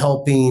you've been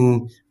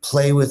helping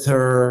play with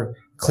her,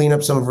 clean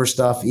up some of her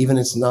stuff, even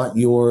if it's not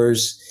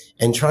yours,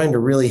 and trying to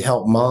really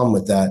help mom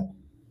with that.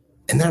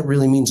 And that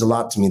really means a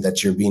lot to me,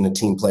 that you're being a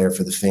team player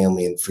for the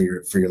family and for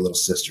your little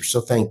sister.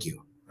 So thank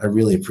you. I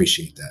really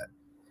appreciate that.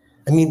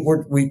 I mean,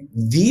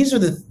 these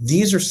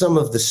are some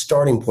of the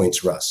starting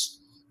points, Russ,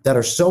 that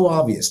are so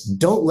obvious.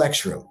 Don't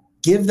lecture them.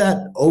 Give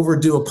that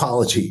overdue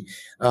apology.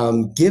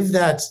 Give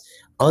that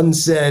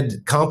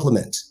unsaid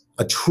compliment,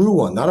 a true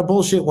one, not a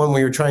bullshit one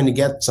where you're trying to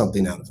get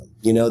something out of them.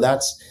 You know,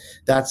 that's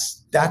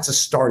a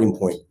starting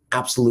point.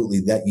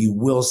 Absolutely, that you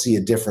will see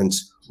a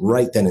difference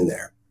right then and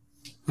there.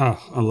 Oh,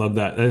 I love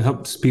that. It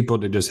helps people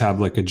to just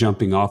have like a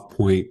jumping off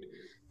point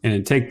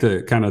and take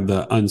the kind of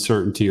the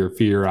uncertainty or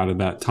fear out of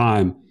that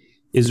time.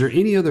 Is there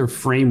any other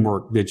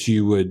framework that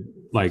you would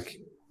like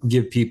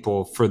give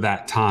people for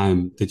that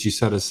time that you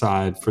set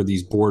aside for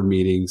these board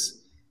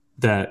meetings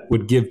that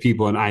would give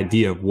people an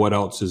idea of what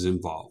else is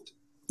involved?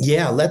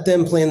 Yeah, let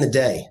them plan the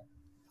day.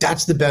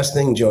 That's the best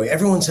thing, Joey.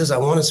 Everyone says, I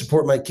want to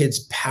support my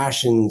kids'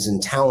 passions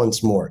and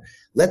talents more.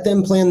 Let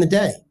them plan the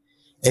day.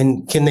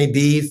 And can they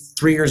be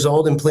 3 years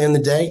old and plan the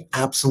day?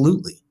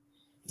 Absolutely.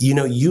 You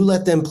know, you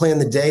let them plan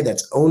the day.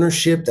 That's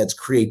ownership. That's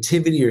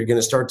creativity. You're going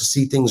to start to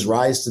see things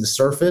rise to the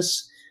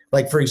surface.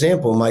 Like, for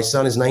example, my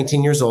son is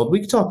 19 years old.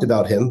 We talked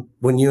about him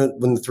when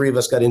the three of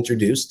us got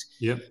introduced.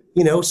 Yep.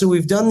 You know, so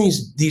we've done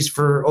these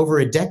for over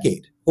a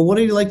decade. Well, what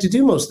did he like to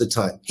do most of the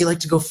time? He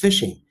liked to go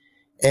fishing.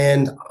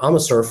 And I'm a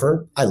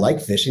surfer. I like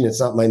fishing.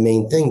 It's not my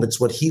main thing, but it's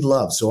what he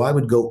loves. So I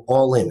would go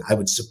all in. I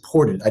would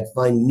support it. I'd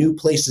find new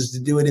places to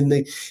do it in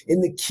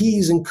the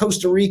Keys in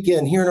Costa Rica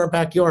and here in our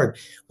backyard.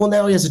 Well,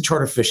 now he has a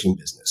charter fishing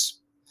business.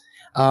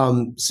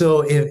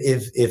 So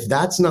if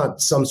that's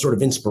not some sort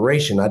of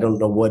inspiration, I don't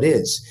know what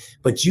is.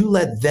 But you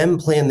let them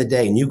plan the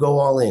day and you go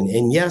all in.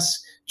 And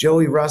yes,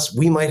 Joey, Russ,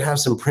 we might have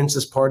some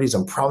princess parties.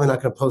 I'm probably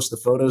not going to post the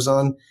photos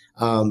on,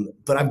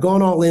 but I've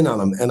gone all in on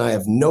them and I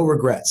have no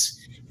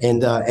regrets.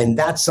 And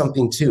that's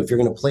something too. If you're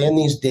going to plan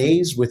these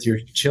days with your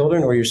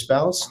children or your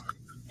spouse,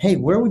 hey,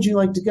 where would you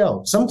like to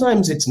go?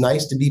 Sometimes it's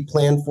nice to be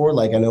planned for.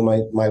 Like I know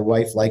my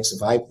wife likes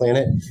if I plan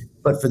it,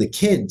 but for the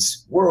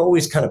kids, we're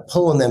always kind of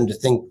pulling them to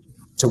think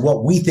to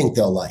what we think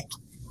they'll like.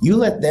 You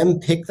let them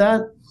pick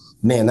that,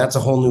 man, that's a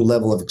whole new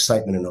level of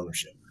excitement and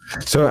ownership.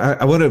 So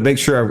I want to make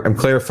sure I'm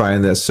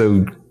clarifying this.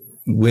 So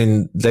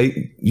when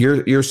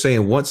you're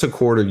saying once a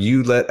quarter,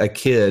 you let a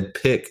kid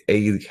pick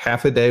a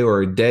half a day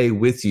or a day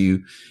with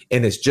you,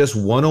 and it's just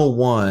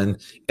one-on-one,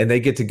 and they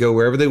get to go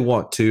wherever they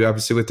want to,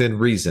 obviously within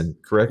reason,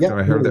 correct? Yep,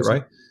 I heard that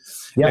right?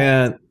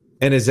 Yeah.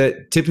 And is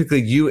that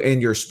typically you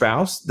and your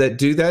spouse that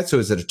do that? So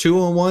is it a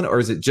 2-on-1 or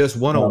is it just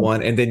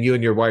 1-on-1, and then you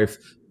and your wife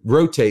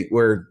rotate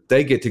where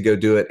they get to go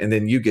do it and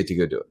then you get to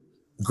go do it?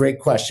 Great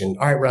question.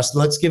 All right, Russ,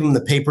 let's give them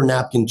the paper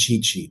napkin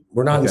cheat sheet.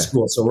 We're not in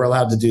school, so we're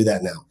allowed to do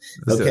that now.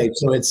 Okay,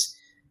 so it's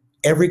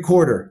every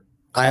quarter,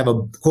 I have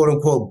a quote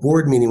unquote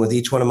board meeting with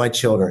each one of my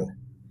children.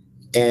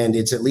 And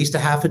it's at least a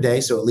half a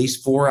day, so at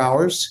least 4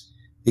 hours,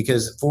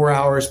 because 4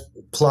 hours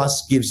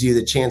plus gives you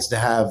the chance to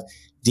have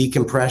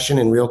decompression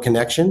and real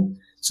connection.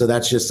 So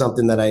that's just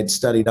something that I had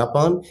studied up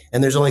on.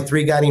 And there's only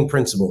 3 guiding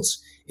principles.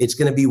 It's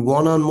going to be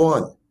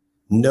one-on-one.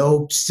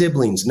 No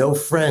siblings, no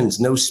friends,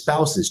 no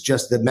spouses,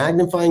 just the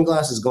magnifying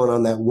glass is going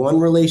on that one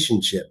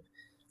relationship,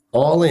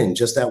 all in,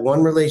 just that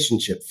one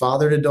relationship,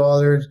 father to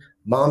daughter,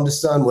 mom to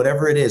son,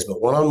 whatever it is, but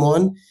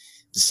one-on-one.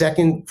 The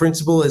second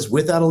principle is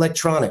without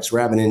electronics. We're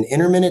having an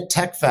intermittent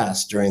tech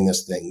fast during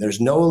this thing. There's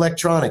no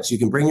electronics. You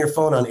can bring your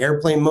phone on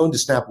airplane mode to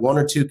snap 1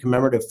 or 2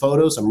 commemorative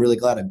photos. I'm really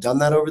glad I've done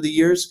that over the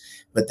years,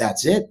 but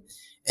that's it.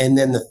 And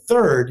then the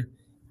third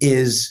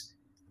is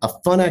a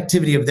fun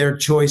activity of their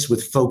choice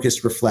with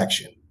focused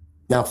reflection.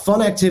 Now,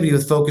 fun activity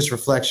with focused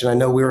reflection, I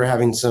know we were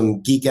having some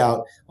geek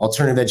out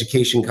alternative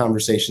education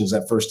conversations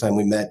that first time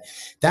we met.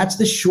 That's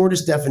the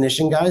shortest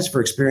definition, guys,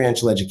 for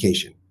experiential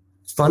education.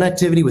 Fun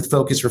activity with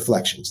focused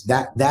reflections.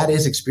 That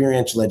is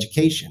experiential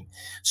education.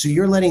 So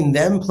you're letting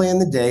them plan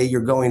the day.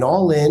 You're going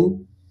all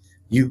in.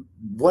 You,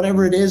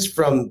 whatever it is,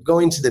 from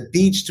going to the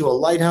beach to a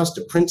lighthouse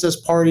to princess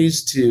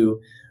parties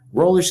to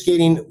roller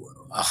skating,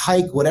 a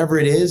hike, whatever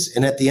it is.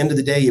 And at the end of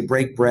the day, you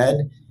break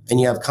bread and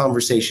you have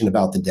conversation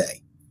about the day.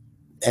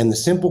 And the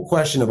simple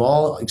question of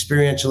all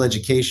experiential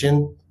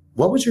education,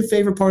 what was your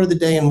favorite part of the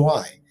day and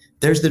why?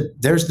 There's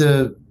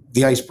the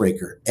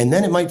icebreaker. And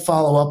then it might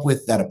follow up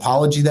with that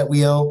apology that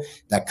we owe,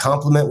 that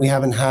compliment we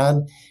haven't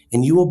had,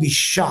 and you will be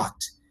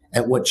shocked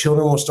at what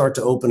children will start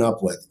to open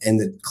up with and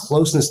the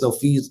closeness they'll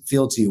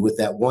feel to you with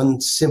that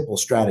one simple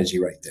strategy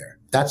right there.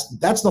 That's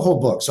the whole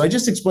book. So I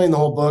just explained the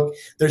whole book.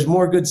 There's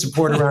more good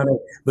support around it,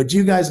 but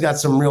you guys got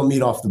some real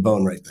meat off the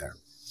bone right there.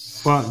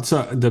 Well,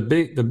 so the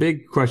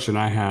big question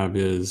I have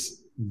is,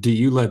 do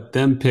you let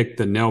them pick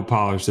the nail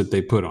polish that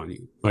they put on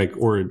you? Like,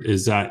 or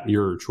is that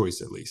your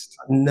choice at least?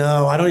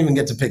 No, I don't even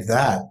get to pick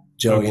that,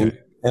 Joey. Okay.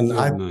 And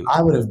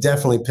I would have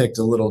definitely picked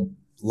a little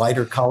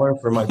lighter color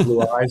for my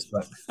blue eyes,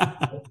 but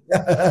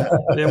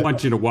they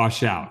want you to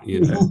wash out,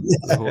 you know,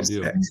 the whole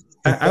deal.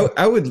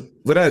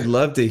 What I'd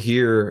love to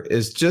hear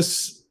is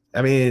just,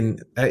 I mean,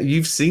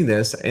 you've seen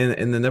this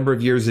in the number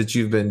of years that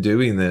you've been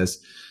doing this,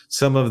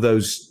 some of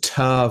those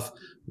tough,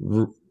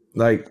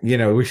 like, you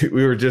know,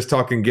 we were just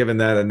talking, given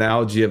that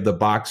analogy of the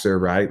boxer,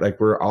 right? Like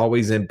we're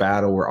always in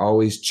battle. We're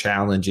always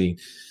challenging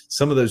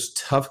some of those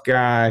tough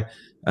guy,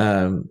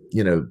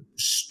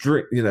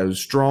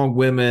 strong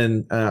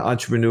women,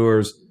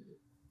 entrepreneurs.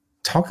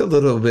 Talk a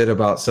little bit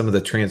about some of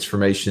the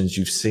transformations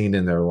you've seen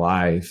in their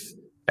life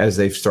as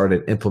they've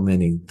started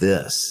implementing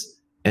this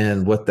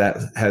and what that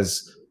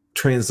has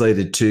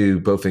translated to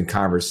both in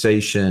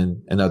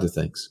conversation and other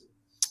things.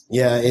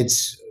 Yeah,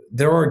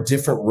 there are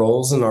different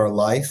roles in our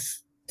life.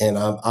 And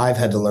I've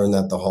had to learn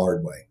that the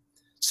hard way.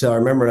 So I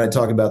remember, and I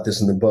talk about this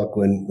in the book,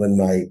 when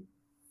my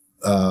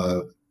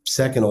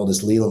second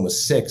oldest, Leland,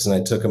 was 6, and I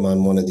took him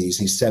on one of these.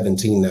 He's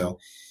 17 now.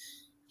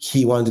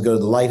 He wanted to go to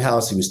the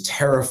lighthouse. He was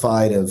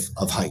terrified of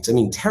heights. I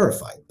mean,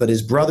 terrified. But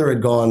his brother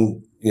had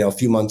gone, a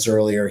few months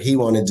earlier. He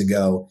wanted to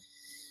go.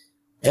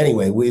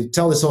 Anyway, we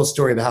tell this whole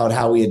story about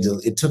how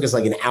it took us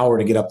like an hour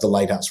to get up the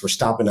lighthouse. We're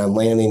stopping on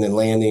landing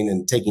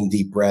and taking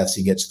deep breaths.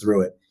 He gets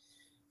through it.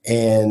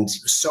 And he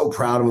was so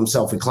proud of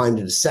himself. We climbed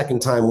it a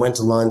second time, went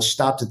to lunch,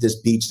 stopped at this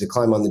beach to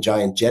climb on the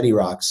giant jetty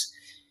rocks.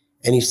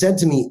 And he said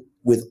to me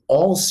with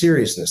all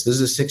seriousness,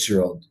 this is a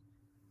 6-year-old,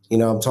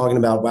 I'm talking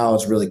about, wow,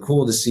 it's really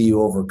cool to see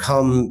you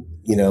overcome,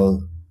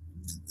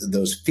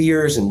 those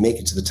fears and make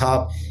it to the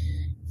top.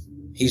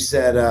 He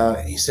said,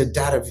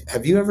 Dad,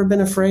 have you ever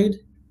been afraid?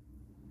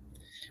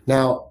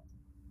 Now,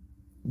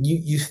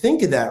 you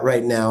think of that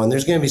right now, and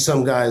there's going to be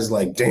some guys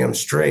like, damn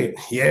straight.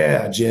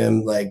 Yeah,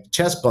 Jim, like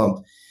chest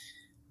bump.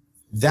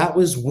 That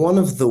was one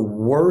of the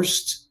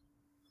worst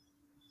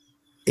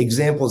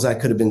examples I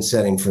could have been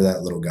setting for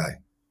that little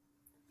guy,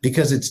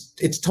 because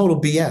it's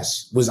total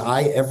BS. Was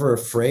I ever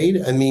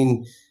afraid? I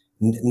mean,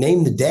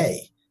 name the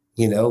day,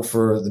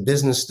 for the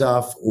business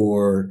stuff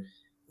or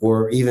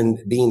or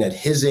even being at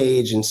his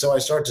age. And so I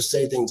start to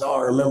say things. Oh,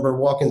 I remember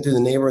walking through the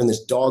neighborhood and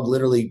this dog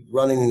literally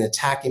running and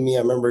attacking me.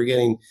 I remember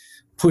getting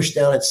pushed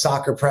down at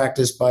soccer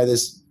practice by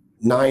this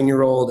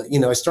 9-year-old.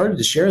 I started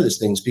to share these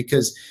things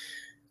because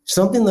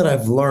something that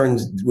I've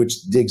learned,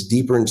 which digs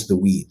deeper into the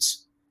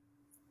weeds,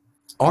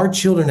 our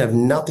children have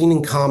nothing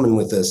in common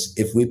with us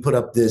if we put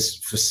up this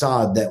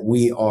facade that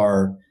we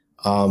are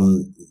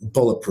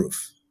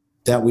bulletproof,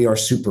 that we are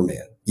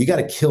Superman. You got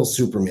to kill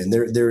Superman.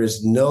 There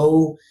is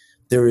no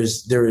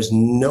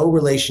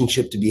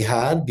relationship to be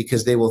had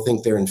because they will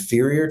think they're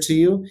inferior to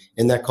you,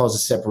 and that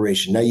causes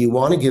separation. Now, you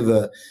want to give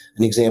an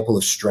example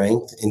of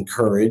strength and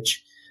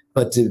courage,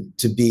 but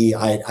to be,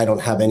 I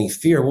don't have any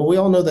fear. Well, we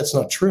all know that's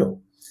not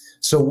true.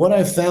 So what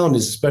I've found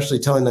is, especially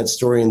telling that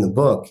story in the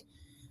book,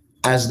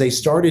 as they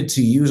started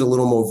to use a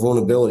little more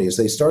vulnerability, as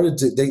they started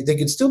to, they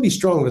could still be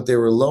strong, but they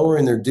were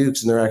lowering their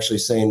dukes, and they're actually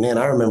saying, man,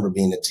 I remember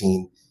being a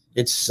teen.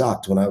 It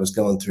sucked when I was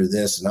going through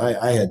this, and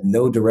I had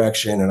no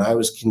direction, and I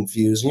was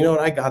confused. And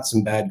I got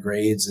some bad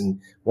grades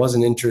and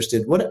wasn't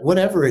interested.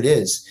 Whatever it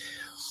is,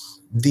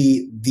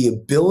 the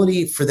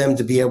ability for them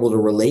to be able to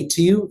relate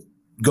to you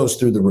goes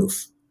through the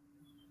roof.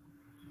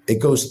 It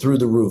goes through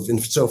the roof.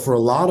 And so for a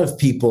lot of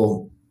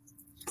people,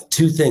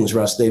 two things,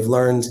 Russ, they've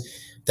learned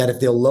that if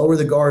they'll lower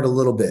the guard a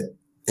little bit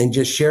and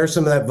just share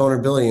some of that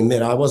vulnerability and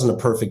admit, I wasn't a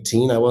perfect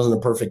teen, I wasn't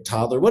a perfect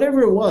toddler,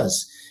 whatever it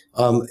was,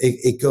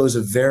 it goes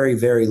a very,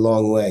 very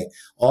long way.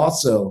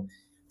 Also,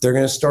 they're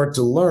going to start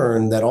to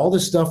learn that all the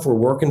stuff we're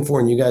working for,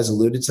 and you guys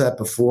alluded to that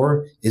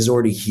before, is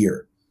already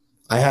here.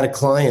 I had a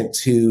client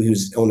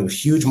who's owned a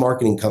huge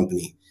marketing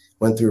company,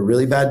 went through a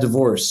really bad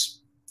divorce,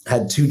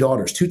 had two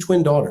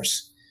twin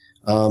daughters.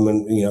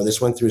 And this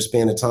went through a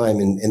span of time,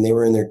 and they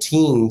were in their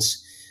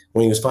teens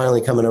when he was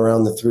finally coming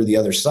around through the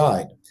other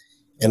side.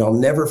 And I'll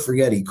never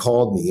forget, he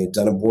called me. He had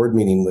done a board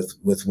meeting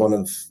with one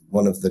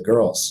of the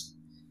girls.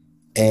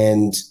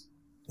 And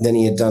then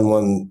he had done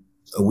one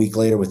a week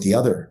later with the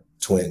other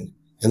twin.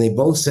 And they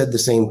both said the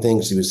same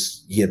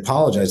things. He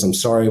apologized. I'm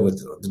sorry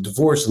with the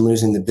divorce and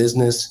losing the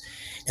business.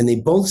 And they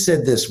both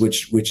said this,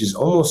 which is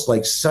almost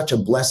like such a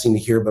blessing to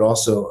hear, but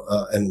also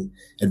an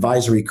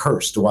advisory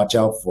curse to watch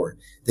out for.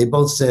 They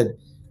both said,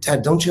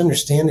 Dad, don't you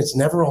understand? It's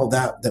never all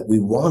that we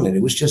wanted.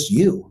 It was just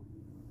you.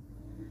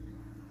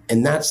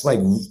 And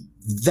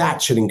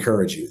that should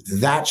encourage you.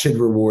 That should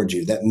reward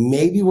you, that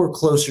maybe we're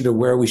closer to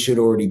where we should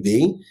already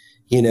be,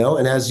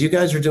 and as you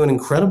guys are doing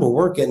incredible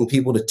work getting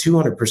people to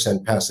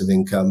 200% passive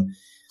income,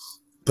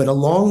 but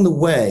along the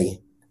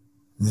way,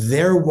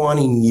 they're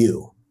wanting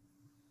you.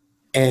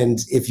 And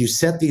if you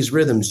set these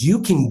rhythms, you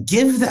can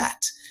give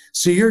that.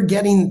 So you're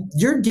getting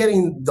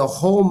the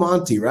whole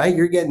Monty, right?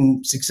 You're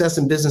getting success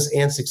in business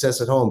and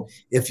success at home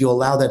if you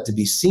allow that to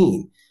be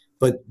seen.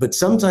 But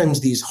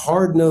sometimes these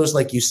hard-nosed,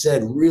 like you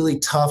said, really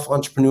tough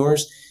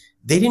entrepreneurs,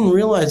 they didn't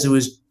realize it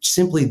was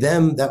simply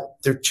them that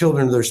their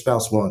children or their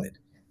spouse wanted.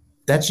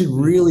 That should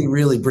really,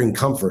 really bring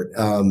comfort.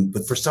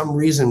 But for some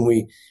reason,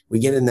 we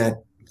get in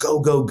that go,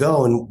 go,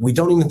 go, and we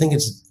don't even think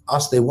it's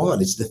us they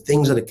want. It's the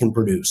things that it can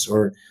produce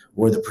or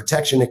the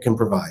protection it can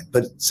provide.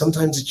 But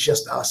sometimes it's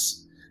just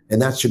us.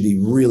 And that should be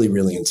really,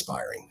 really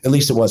inspiring. At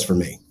least it was for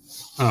me.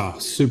 Oh,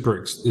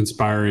 super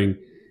inspiring.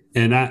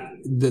 And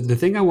the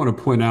thing I want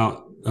to point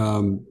out,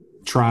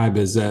 Tribe,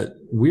 is that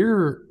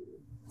we're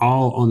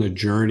all on a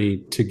journey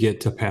to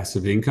get to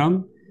passive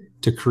income,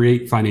 to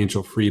create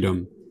financial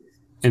freedom.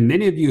 And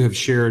many of you have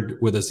shared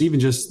with us, even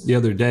just the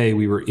other day,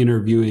 we were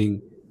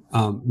interviewing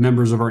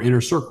members of our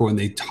inner circle, and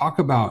they talk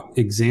about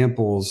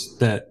examples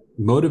that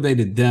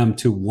motivated them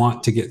to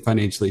want to get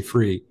financially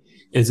free,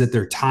 is that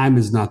their time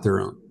is not their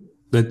own,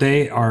 that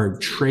they are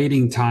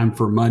trading time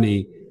for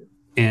money,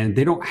 and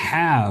they don't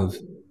have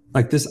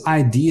like this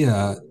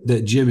idea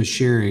that Jim is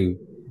sharing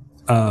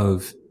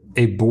of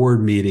a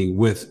board meeting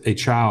with a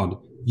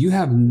child. You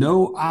have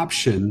no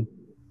option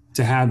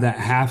to have that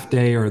half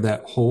day or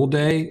that whole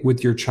day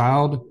with your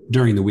child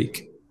during the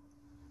week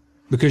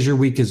because your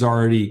week is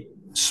already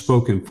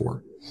spoken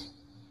for.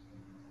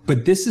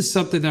 But this is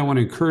something that I want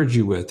to encourage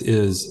you with,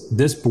 is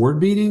this board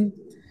meeting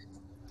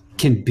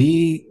can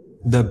be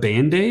the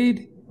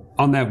Band-Aid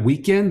on that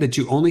weekend that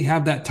you only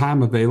have that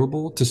time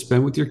available to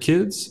spend with your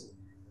kids,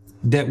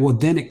 that will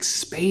then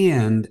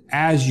expand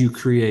as you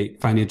create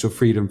financial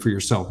freedom for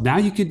yourself. Now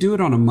you could do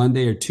it on a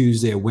Monday or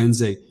Tuesday or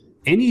Wednesday,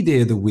 any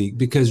day of the week,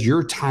 because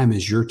your time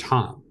is your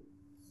time.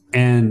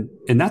 And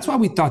that's why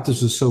we thought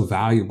this was so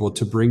valuable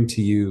to bring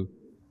to you,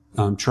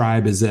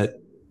 Tribe, is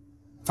that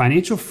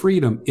financial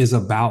freedom is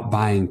about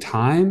buying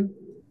time.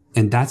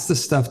 And that's the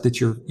stuff that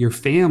your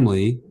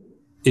family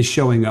is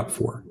showing up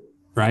for,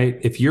 right?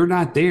 If you're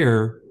not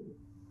there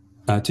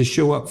to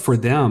show up for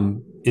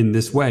them in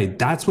this way,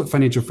 that's what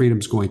financial freedom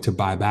is going to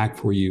buy back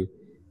for you.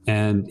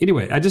 And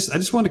anyway, I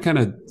just want to kind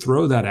of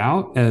throw that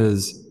out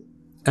as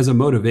a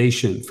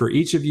motivation for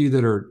each of you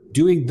that are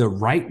doing the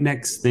right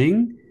next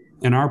thing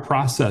in our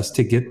process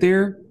to get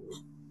there.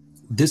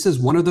 This is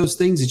one of those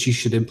things that you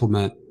should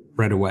implement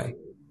right away,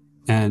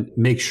 and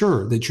make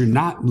sure that you're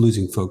not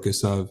losing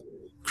focus of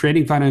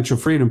creating financial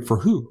freedom for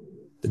who?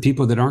 The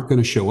people that aren't going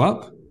to show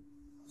up,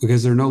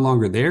 because they're no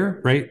longer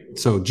there, right?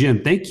 So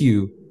Jim, thank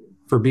you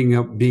for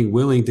being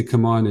willing to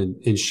come on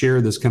and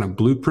share this kind of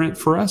blueprint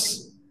for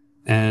us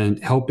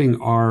and helping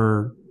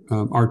our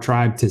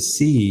tribe to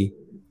see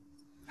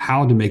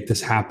how to make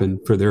this happen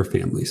for their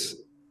families.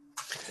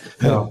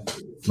 No,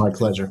 my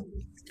pleasure.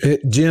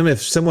 Jim,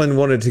 if someone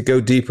wanted to go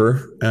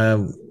deeper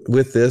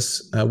with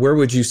this, where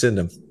would you send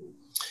them?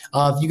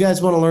 If you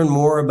guys want to learn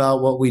more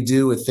about what we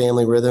do with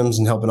Family Rhythms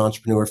and helping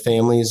entrepreneur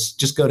families,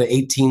 just go to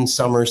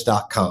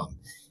 18summers.com.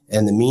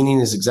 And the meaning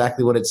is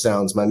exactly what it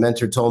sounds. My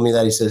mentor told me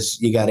that. He says,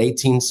 you got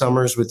 18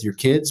 summers with your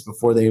kids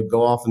before they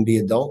go off and be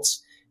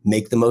adults.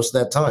 Make the most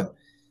of that time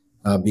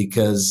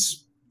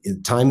because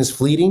time is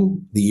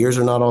fleeting. The years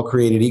are not all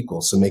created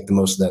equal. So make the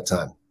most of that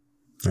time.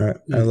 All right.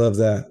 I love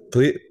that.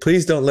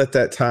 Please don't let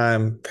that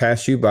time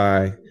pass you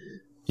by.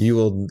 You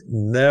will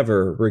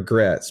never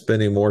regret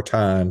spending more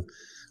time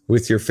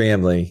with your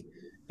family.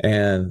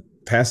 And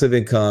passive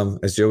income,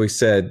 as Joey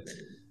said,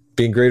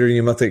 being greater than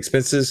your monthly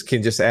expenses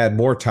can just add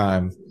more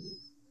time,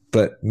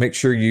 but make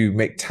sure you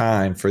make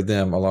time for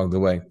them along the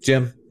way.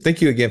 Jim,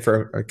 thank you again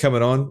for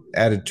coming on.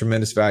 Added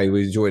tremendous value.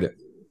 We enjoyed it.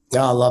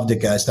 Yeah, I loved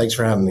it, guys. Thanks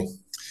for having me.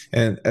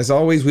 And as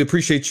always, we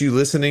appreciate you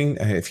listening.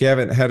 If you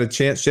haven't had a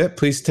chance yet,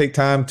 please take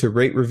time to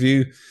rate,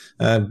 review,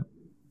 and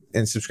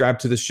subscribe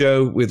to the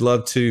show. We'd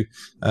love to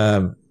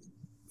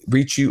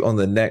reach you on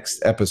the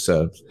next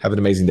episode. Have an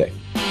amazing day.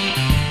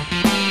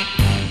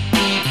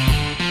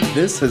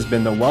 This has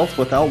been the Wealth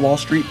Without Wall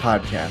Street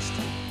podcast.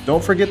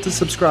 Don't forget to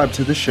subscribe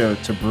to the show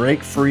to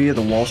break free of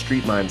the Wall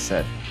Street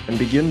mindset and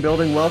begin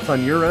building wealth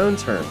on your own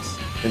terms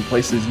in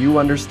places you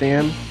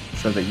understand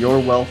so that your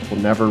wealth will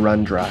never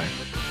run dry.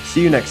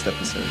 See you next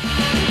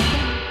episode.